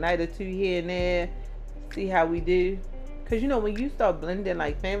 like, a night or two here and there. See how we do. Because, you know, when you start blending,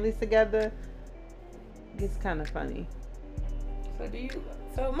 like, families together, it gets kind of funny. So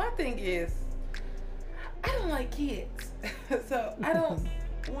So my thing is, I don't like kids. So I don't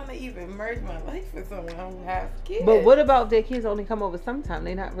want to even merge my life with someone who has kids. But what about their kids only come over sometime?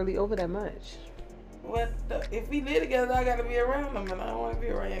 They're not really over that much. If we live together, I gotta be around them, and I don't want to be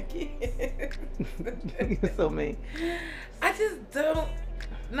around your kids. You're so mean. I just don't.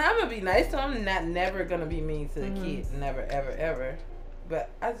 Now I'm gonna be nice to them. Not never gonna be mean to the kids. Never, ever, ever.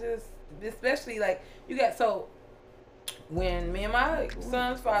 But I just, especially like you got so. When me and my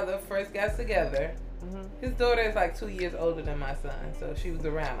son's father first got together, his daughter is like 2 years older than my son, so she was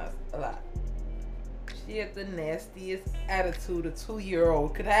around us a lot. She had the nastiest attitude a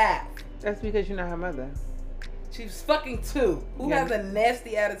 2-year-old could have. That's because you're not her mother. She was fucking 2. Who has a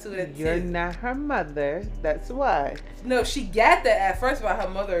nasty attitude at 2? You're not her mother. That's why. No, she got that. First of all, her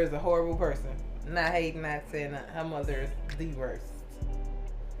mother is a horrible person. Not hating, not saying that. Her mother is the worst.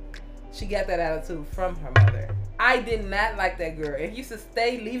 She got that attitude from her mother. I did not like that girl. And he used to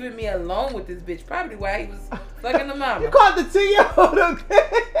stay leaving me alone with this bitch. Probably why he was fucking the mama. You called the 2-year-old a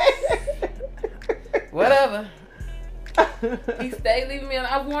bitch. Whatever. He stayed leaving me alone.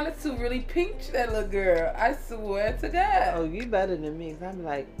 I wanted to really pinch that little girl. I swear to God. Oh, you better than me. Cause I'm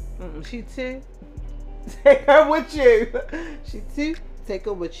like, she 2. Take her with you. She 2. Take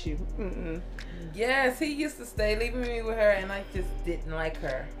her with you. Yes, he used to stay leaving me with her, and I just didn't like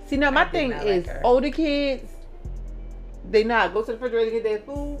her. See, now my thing is, older kids, they know how to go to the refrigerator, get their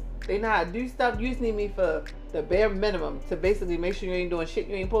food. They know how to do stuff. You just need me for the bare minimum to basically make sure you ain't doing shit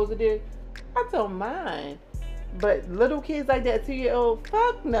you ain't supposed to do. I don't mind. But little kids like that, 2-year-old,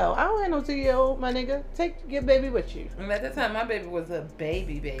 fuck no. I don't have no 2-year-old, my nigga. Take your baby with you. And at the time, my baby was a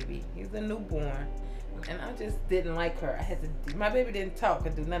baby. He was a newborn. And I just didn't like her. My baby didn't talk or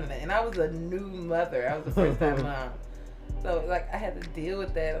do none of that. And I was a new mother. I was a first time mom. So, like, I had to deal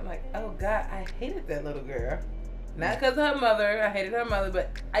with that. I'm like, oh, God, I hated that little girl. Not because of her mother. I hated her mother, but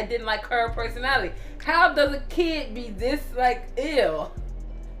I didn't like her personality. How does a kid be this, like, ill?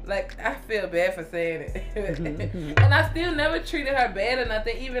 Like, I feel bad for saying it. And I still never treated her bad or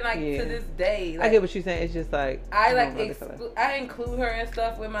nothing, even, like, to this day. Like, I get what you're saying. It's just like... I include her and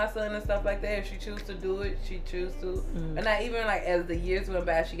stuff with my son and stuff like that. If she chooses to do it, she chooses to. And I even, like, as the years went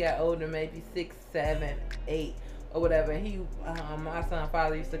by, she got older, maybe 6, 7, 8, or whatever. And my son's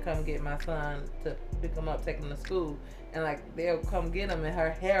father used to come get my son to pick him up, take him to school. And, like, they'll come get him, and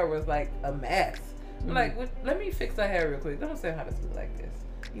her hair was, like, a mess. I'm like, let me fix her hair real quick. Don't send her to school like this.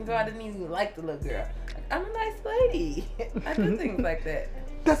 Even though I didn't even like the little girl. Like, I'm a nice lady. I do things like that.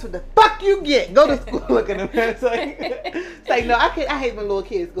 That's what the fuck you get. Go to school looking at me. It's like, no, I hate when little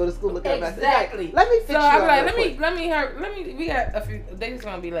kids go to school looking at me. Exactly. Like, let me fix so you I'm like, let me, we got a few, they just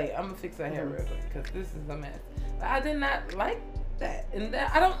gonna be late. I'm gonna fix her hair real quick because this is a mess. But I did not like that. And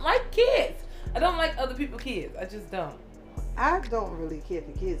I don't like kids. I don't like other people's kids. I just don't. I don't really care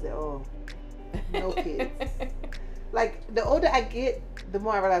for kids at all. No kids. Like, the older I get, the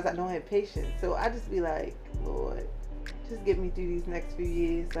more I realize I don't have patience. So I just be like, Lord, just get me through these next few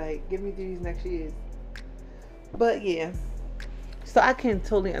years. Like, get me through these next years. But yeah. So I can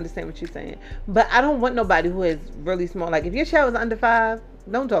totally understand what you're saying. But I don't want nobody who is really small. Like, if your child is under 5,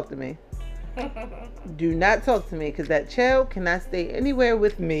 don't talk to me. Do not talk to me, because that child cannot stay anywhere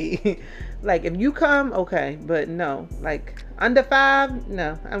with me. Like, if you come, okay. But no. Like, under 5,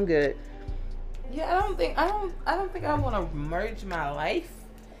 no, I'm good. Yeah, I don't think I want to merge my life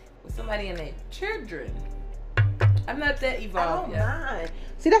with somebody and their children. I'm not that evolved yet. I don't mind.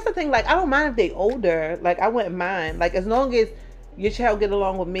 See, that's the thing. Like, I don't mind if they older. Like, I wouldn't mind. Like, as long as your child get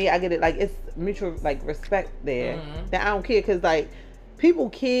along with me, I get it. Like, it's mutual, like, respect there. Then I don't care. Because, like, people,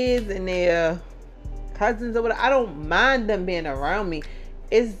 kids and their cousins or whatever, I don't mind them being around me.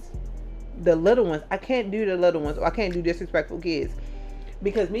 It's the little ones. I can't do the little ones. Or I can't do disrespectful kids.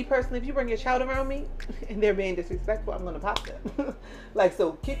 Because me personally, if you bring your child around me and they're being disrespectful, I'm going to pop them. Like,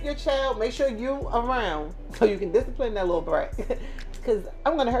 so keep your child, make sure you around so you can discipline that little brat. Because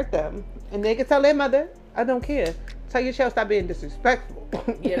I'm going to hurt them. And they can tell their mother, I don't care. Tell your child stop being disrespectful.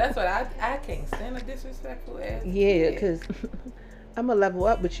 Yeah, that's what I can't stand a disrespectful ass. Yeah, because I'm going to level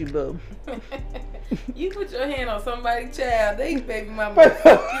up with you, boo. You put your hand on somebody's child, they baby mama fuck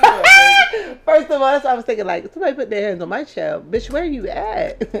you up, baby. First of all, that's what I was thinking. Like, somebody put their hands on my child. Bitch, where you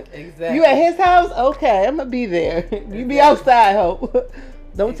at? Exactly. You at his house? Okay, I'm going to be there. You be outside, ho.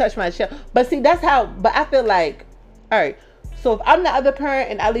 Don't touch my child. But see, that's how, but I feel like, all right, so if I'm the other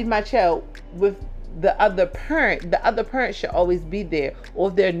parent and I leave my child with the other parent should always be there. Or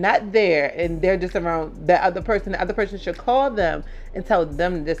if they're not there and they're just around the other person should call them and tell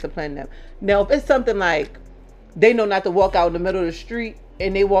them to discipline them. Now, if it's something like they know not to walk out in the middle of the street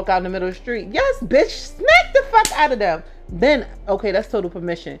and they walk out in the middle of the street, yes, bitch, smack the fuck out of them. Then, okay, that's total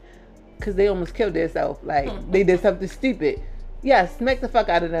permission. Because they almost killed themselves. Like, they did something stupid. Yes, smack the fuck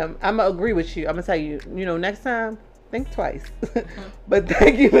out of them. I'm going to agree with you. I'm going to tell you, next time, think twice. But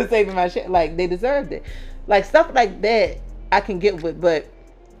thank you for saving my shit. Like, they deserved it. Like, stuff like that, I can get with. But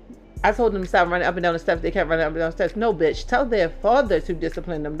I told them to stop running up and down the steps. They kept running up and down the steps. No, bitch. Tell their father to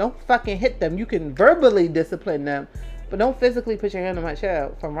discipline them. Don't fucking hit them. You can verbally discipline them. But don't physically put your hand on my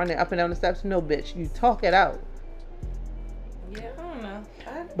child from running up and down the steps. No, bitch. You talk it out. Yeah, I don't know.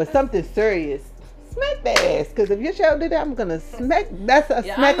 But something serious. Smack the ass. Because if your child did that, I'm going to smack. That's a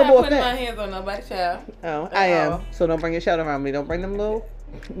smackable I'm not putting offense. my hands on nobody's child. Oh, I am. So don't bring your child around me. Don't bring them little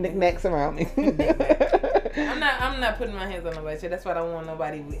knickknacks around me. I'm not putting my hands on nobody's child. That's why I don't want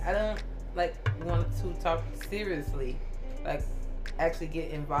nobody. I don't want to talk seriously. Like, actually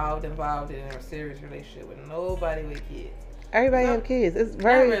get involved in a serious relationship with nobody with kids. Everybody have kids. It's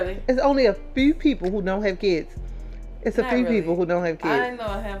very. Not really. It's only a few people who don't have kids. It's a Not few really. people who don't have kids. I know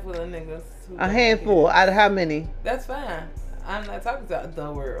a handful of niggas. A handful out of how many? That's fine. I'm not talking to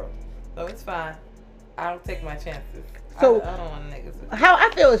the world, so it's fine. I'll take my chances. So I don't want niggas. How I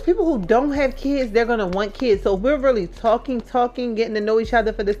feel is people who don't have kids, they're gonna want kids. So if we're really talking, getting to know each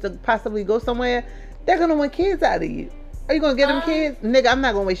other for this to possibly go somewhere, they're gonna want kids out of you. Are you gonna get them kids? Nigga, I'm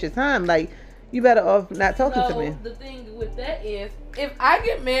not gonna waste your time. Like, you better off not talking to me. The thing with that is, if I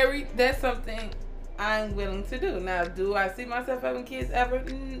get married, that's something I'm willing to do. Now, do I see myself having kids ever?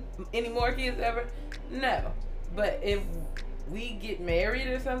 Any more kids ever? No. But if we get married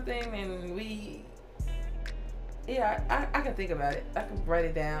or something and I can think about it. I can write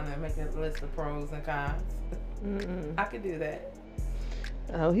it down and make a list of pros and cons. I can do that.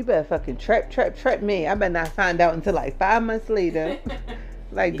 Oh, he better fucking trap me. I better not find out until like 5 months later.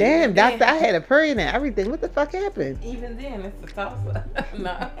 Like, damn, doctor, I had a period and everything. What the fuck happened? Even then, it's a toss-up.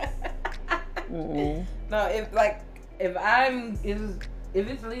 No. Mm-mm. No, if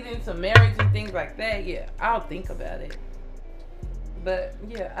it's leading to marriage and things like that, yeah, I'll think about it. But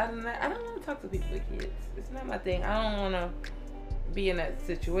yeah, I don't want to talk to people with kids. It's not my thing. I don't want to be in that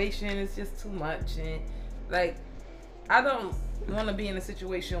situation. It's just too much, and like, I don't want to be in a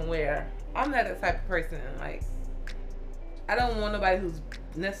situation where I'm not the type of person. Like, I don't want nobody who's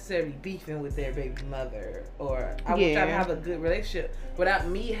necessarily beefing with their baby mother, or I want y'all to have a good relationship without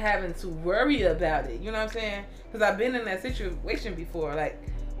me having to worry about it. You know what I'm saying? Because I've been in that situation before. Like,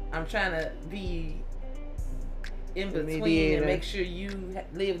 I'm trying to be in between and make sure you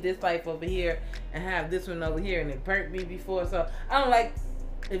live this life over here and have this one over here, and it burnt me before. So I don't like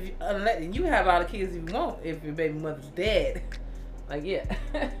unless you have all the kids you want if your baby mother's dead. Like, yeah.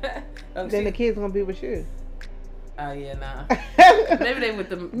 Then the kids gonna be with you. Oh yeah, nah. Maybe they with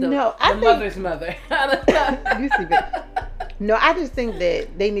the mother's mother. You see that? No, I just think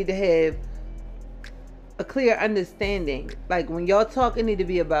that they need to have a clear understanding. Like, when y'all talk, it need to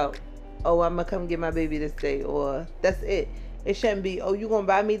be about, oh, I'm gonna come get my baby this day, or that's it. It shouldn't be, oh, you gonna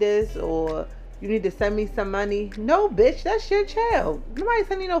buy me this, or you need to send me some money. No, bitch, that's your child. Nobody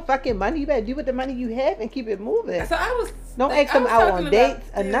sending you no fucking money. You better do with the money you have and keep it moving. So don't ask them out on dates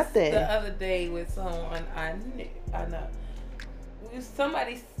or nothing. The other day with someone I know.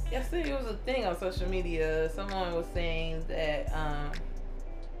 Somebody, yesterday it was a thing on social media. Someone was saying that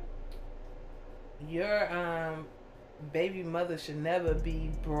your baby mother should never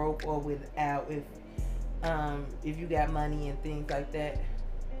be broke or without if you got money and things like that.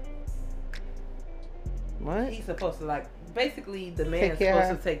 What? He's supposed to, basically the man's supposed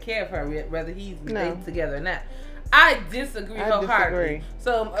to take care of her whether he's together or not. I disagree wholeheartedly.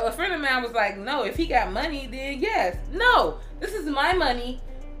 So a friend of mine was like, no, if he got money, then yes. No, this is my money.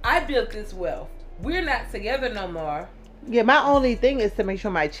 I built this wealth. We're not together no more. Yeah, my only thing is to make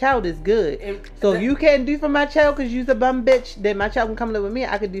sure my child is good. So if you can't do for my child because you's a bum bitch, then my child can come live with me.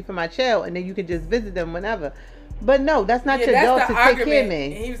 I can do for my child, and then you can just visit them whenever. But no, that's not your job to take care of me.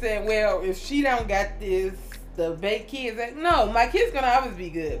 And he said, well, if she don't got this, the baby kids, no, my kid's gonna always be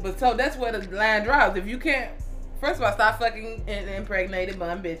good. But so that's where the line draws. If you can't, first of all, stop fucking and impregnated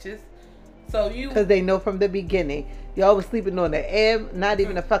bum bitches. So because they know from the beginning, y'all was sleeping on the air, not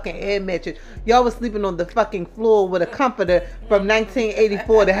even a fucking air mattress. Y'all was sleeping on the fucking floor with a comforter from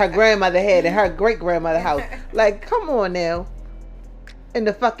 1984 that her grandmother had in her great grandmother's house. Like, come on now. In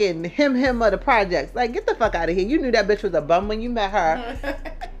the fucking him of the projects. Like, get the fuck out of here. You knew that bitch was a bum when you met her.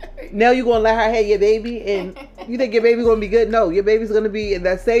 Now you gonna let her have your baby, and you think your baby gonna be good? No, your baby's gonna be in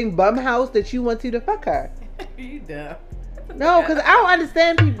that same bum house that you want to fuck her. You dumb. No, because I don't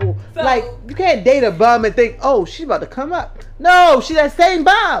understand people. So- like, you can't date a bum and think, oh, she's about to come up. No, she that same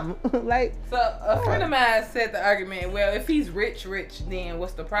bum. Like, So a friend of mine said the argument, well, if he's rich, then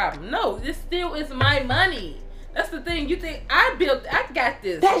what's the problem? No, this still is my money. That's the thing. You think I got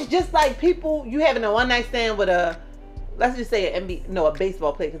this. that's just like people, you having a one night stand with a, let's just say a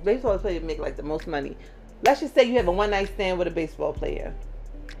baseball player, because baseball players make like the most money. Let's just say you have a one night stand with a baseball player.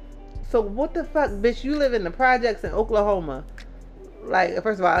 So what the fuck, bitch? You live in the projects in Oklahoma. Like,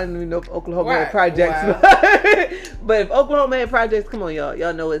 first of all, I don't even know if Oklahoma had projects. Wow. But if Oklahoma had projects, come on, y'all.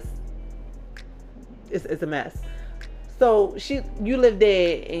 Y'all know it's a mess. So you live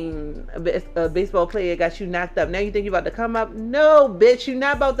there and a baseball player got you knocked up. Now you think you about to come up? No, bitch, you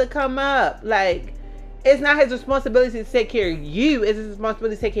not about to come up. Like, it's not his responsibility to take care of you. It's his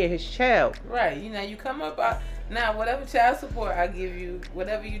responsibility to take care of his child. Right. You come up now, whatever child support I give you,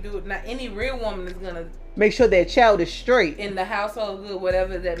 whatever you do, now any real woman is gonna Make sure that child is straight. in the household good,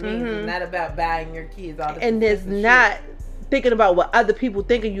 whatever that means. It's not about buying your kids all the And it's expensive not shit. thinking about what other people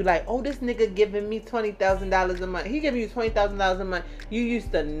think of you. Like, oh, this nigga giving me $20,000 a month. He giving you $20,000 a month. You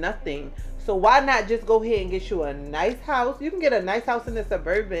used to nothing. So why not just go ahead and get you a nice house? You can get a nice house in the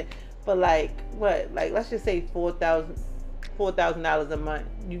suburban for like what? Like, let's just say $4,000 a month.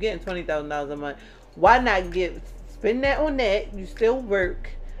 You getting $20,000 a month. Why not spend that on that? You still work.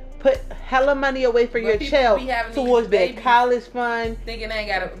 Put hella money away for your people child be having towards these their babies college fund. Thinking they ain't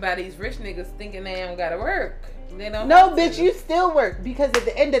got about these rich niggas thinking they ain't gotta work. They don't. No, have to. bitch, you still work, because at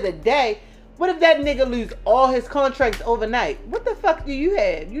the end of the day, what if that nigga lose all his contracts overnight? What the fuck do you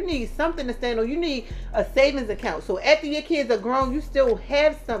have? You need something to stand on. You need a savings account. So after your kids are grown, you still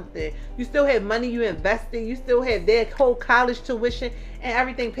have something. You still have money you invested. You still have their whole college tuition and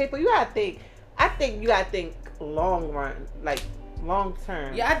everything paid for. You gotta think. I think you gotta think long run, like long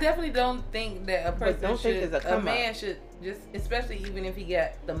term. Yeah, I definitely don't think that a But person don't think should, it's a a come man up. should just, especially even if he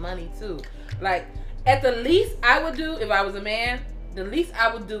got the money too. Like, at the least I would do if I was a man, the least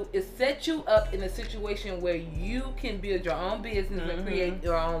I would do is set you up in a situation where you can build your own business and create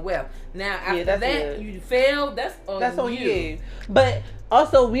your own wealth. Now, after that's that, good. you fail, that's on you. you. But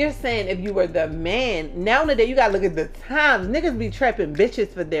also, we're saying if you were the man, nowadays you gotta look at the times. Niggas be trapping bitches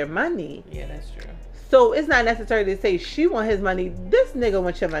for their money. Yeah, that's true. So it's not necessary to say she want his money. This nigga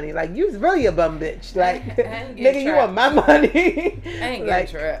wants your money. Like, you's really a bum bitch. Like, I ain't getting nigga, you want my money. I ain't getting like,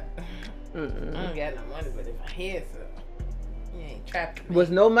 trapped. I don't got no money, but if I had some, you ain't trapped me. was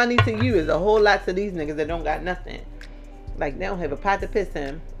no money to you is a whole lot to these niggas that don't got nothing. Like, they don't have a pot to piss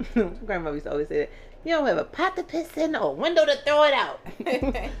in. Grandma used to always say that. You don't have a pot to piss in or a window to throw it out.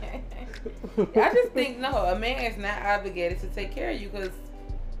 I just think, no, a man is not obligated to take care of you because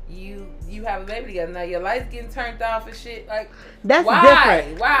you have a baby together. Now your lights getting turned off and shit. Like, That's why?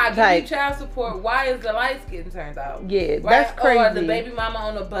 different. Why? I give Like, you child support. Why is the lights getting turned off? yeah, Why, that's crazy. Or the baby mama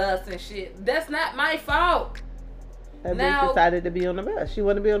on the bus and shit. That's not my fault. That now- bitch decided to be on the bus. She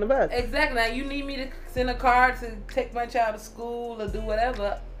want to be on the bus. Exactly. Now you need me to send a car to take my child to school or do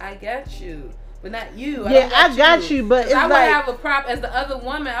whatever. I got you. But not you. Yeah, don't I got you, but 'Cause it's I would like- have a problem as the other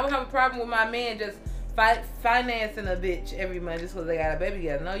woman. I would have a problem with my man just financing a bitch every month just because they got a baby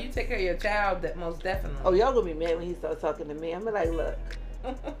together. No, you take care of your child. That most definitely. Oh, y'all gonna be mad when he starts talking to me. I'm be like, look,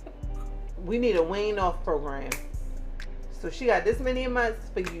 we need a wean off program. So she got this many months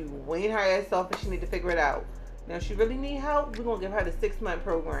for you. Wean her ass off, and she need to figure it out. Now, if she really need help, we're gonna give her the 6-month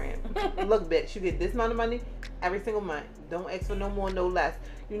program. Look, bitch, you get this amount of money every single month. Don't ask for no more, no less.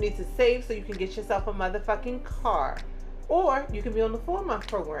 You need to save so you can get yourself a motherfucking car. Or you can be on the 4-month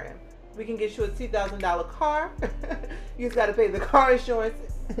program. We can get you a $2,000 car. You just gotta pay the car insurance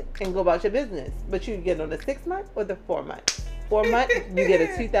and go about your business. But you get on the 6-month or the 4-month. 4-month, you get a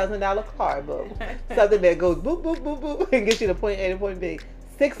 $2,000 car, boo. Something that goes boop, boop, boop, boop, and gets you to point A to point B.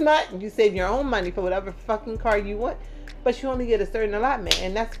 6-month, you save your own money for whatever fucking car you want, but you only get a certain allotment,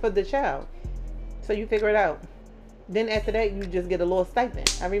 and that's for the child. So you figure it out. Then after that, you just get a little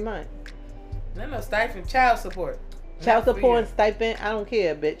stipend every month. No stipend, child support. Child Not for support you. and stipend, I don't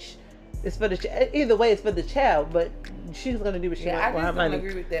care, bitch. It's for the either way, it's for the child, but she's gonna do what she Yeah, wants I with her just don't money.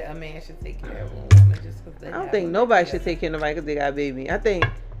 agree with that. A man should take care of a woman just because they. I don't have think a nobody baby should together. take care of nobody because they got a baby. I think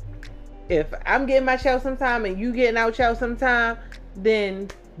if I'm getting my child sometime and you getting our child sometime, then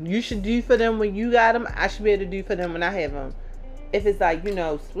you should do for them when you got them. I should be able to do for them when I have them. If it's like, you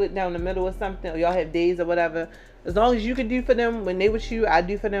know, split down the middle or something, or y'all have days or whatever, as long as you can do for them when they with you, I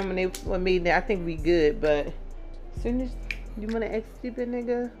do for them when they with me, then I think we good. But as soon as you want to act stupid,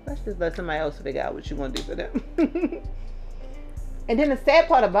 nigga, let's just let somebody else figure out what you want to do for them. And then the sad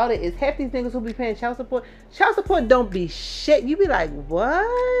part about it is half these niggas who be paying child support don't be shit. You be like,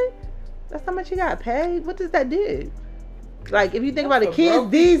 what? That's how much you got paid? What does that do? Like, if you think That's about the for kids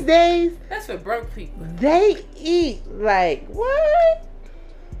broke these people. days, That's for broke people. they eat like what?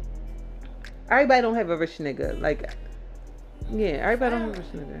 Everybody don't have a rich nigga. Like, yeah, everybody don't have a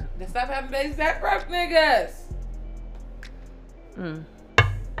rich nigga. Then stop having babies back broke niggas. I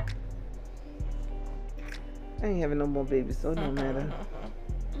ain't having no more babies, so it don't matter.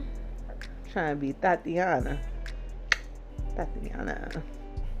 Trying to be Tatiana.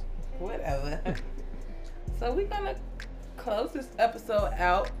 Whatever. So we're gonna close this episode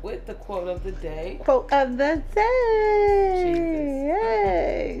out with the quote of the day. Quote of the day.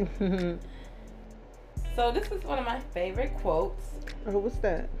 Yay. So this is one of my favorite quotes. Oh, what's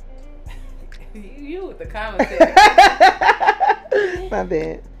that? You with the commentary. My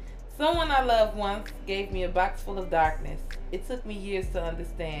bad. Someone I loved once gave me a box full of darkness. It took me years to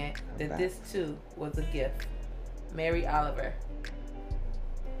understand that this too was a gift. Mary Oliver.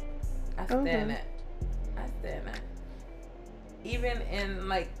 I stand that. I stand that. Even in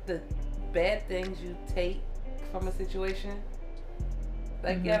like the bad things you take from a situation,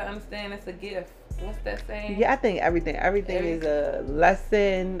 like you gotta understand it's a gift. What's that saying? Yeah, I think everything is a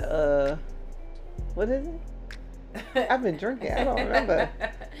lesson. What is it? I've been drinking. I don't remember.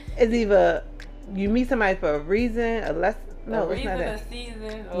 It's either you meet somebody for a reason, a lesson. No, a it's not reason, that. a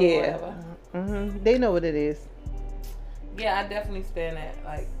season, or Yeah. whatever. They know what it is. Yeah, I definitely stand that.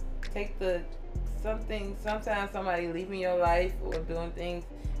 Like, take sometimes somebody leaving your life or doing things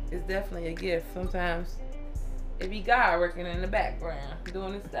is definitely a gift. Sometimes it be God working in the background,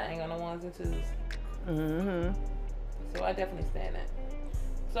 doing his thing on the ones and twos. So I definitely stand that.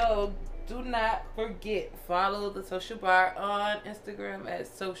 So do not forget, follow the Social Bar on Instagram at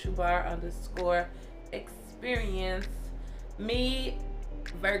socialbar_experience. Me,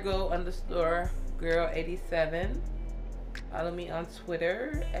 Virgo_girl87. Follow me on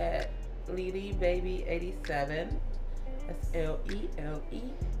Twitter at LeelyBaby87. That's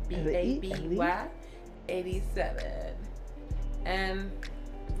LeelyBaby 87. And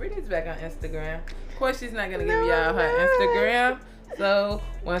Brittany's back on Instagram. Of course, she's not gonna give y'all her Instagram. So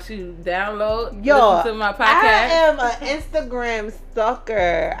once you download, listen to my podcast. I am an Instagram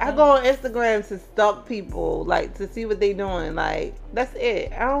stalker. I go on Instagram to stalk people, like to see what they doing. Like that's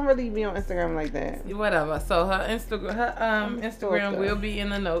it. I don't really be on Instagram like that. Whatever. So her Instagram will be in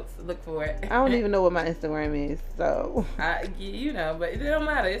the notes. Look for it. I don't even know what my Instagram is. So you know, but it don't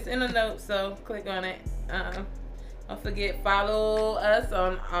matter. It's in the notes. So click on it. Don't forget, follow us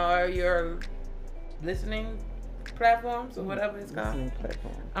on your listening platforms or whatever it's called.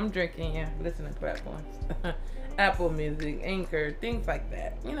 I'm drinking, listening platforms. Apple Music, Anchor, things like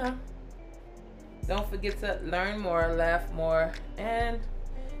that. You know. Don't forget to learn more, laugh more, and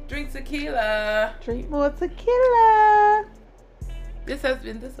drink tequila. Drink more tequila. This has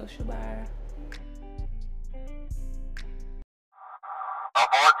been the Social Bar.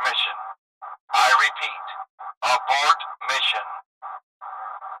 Abort mission. I repeat, abort mission.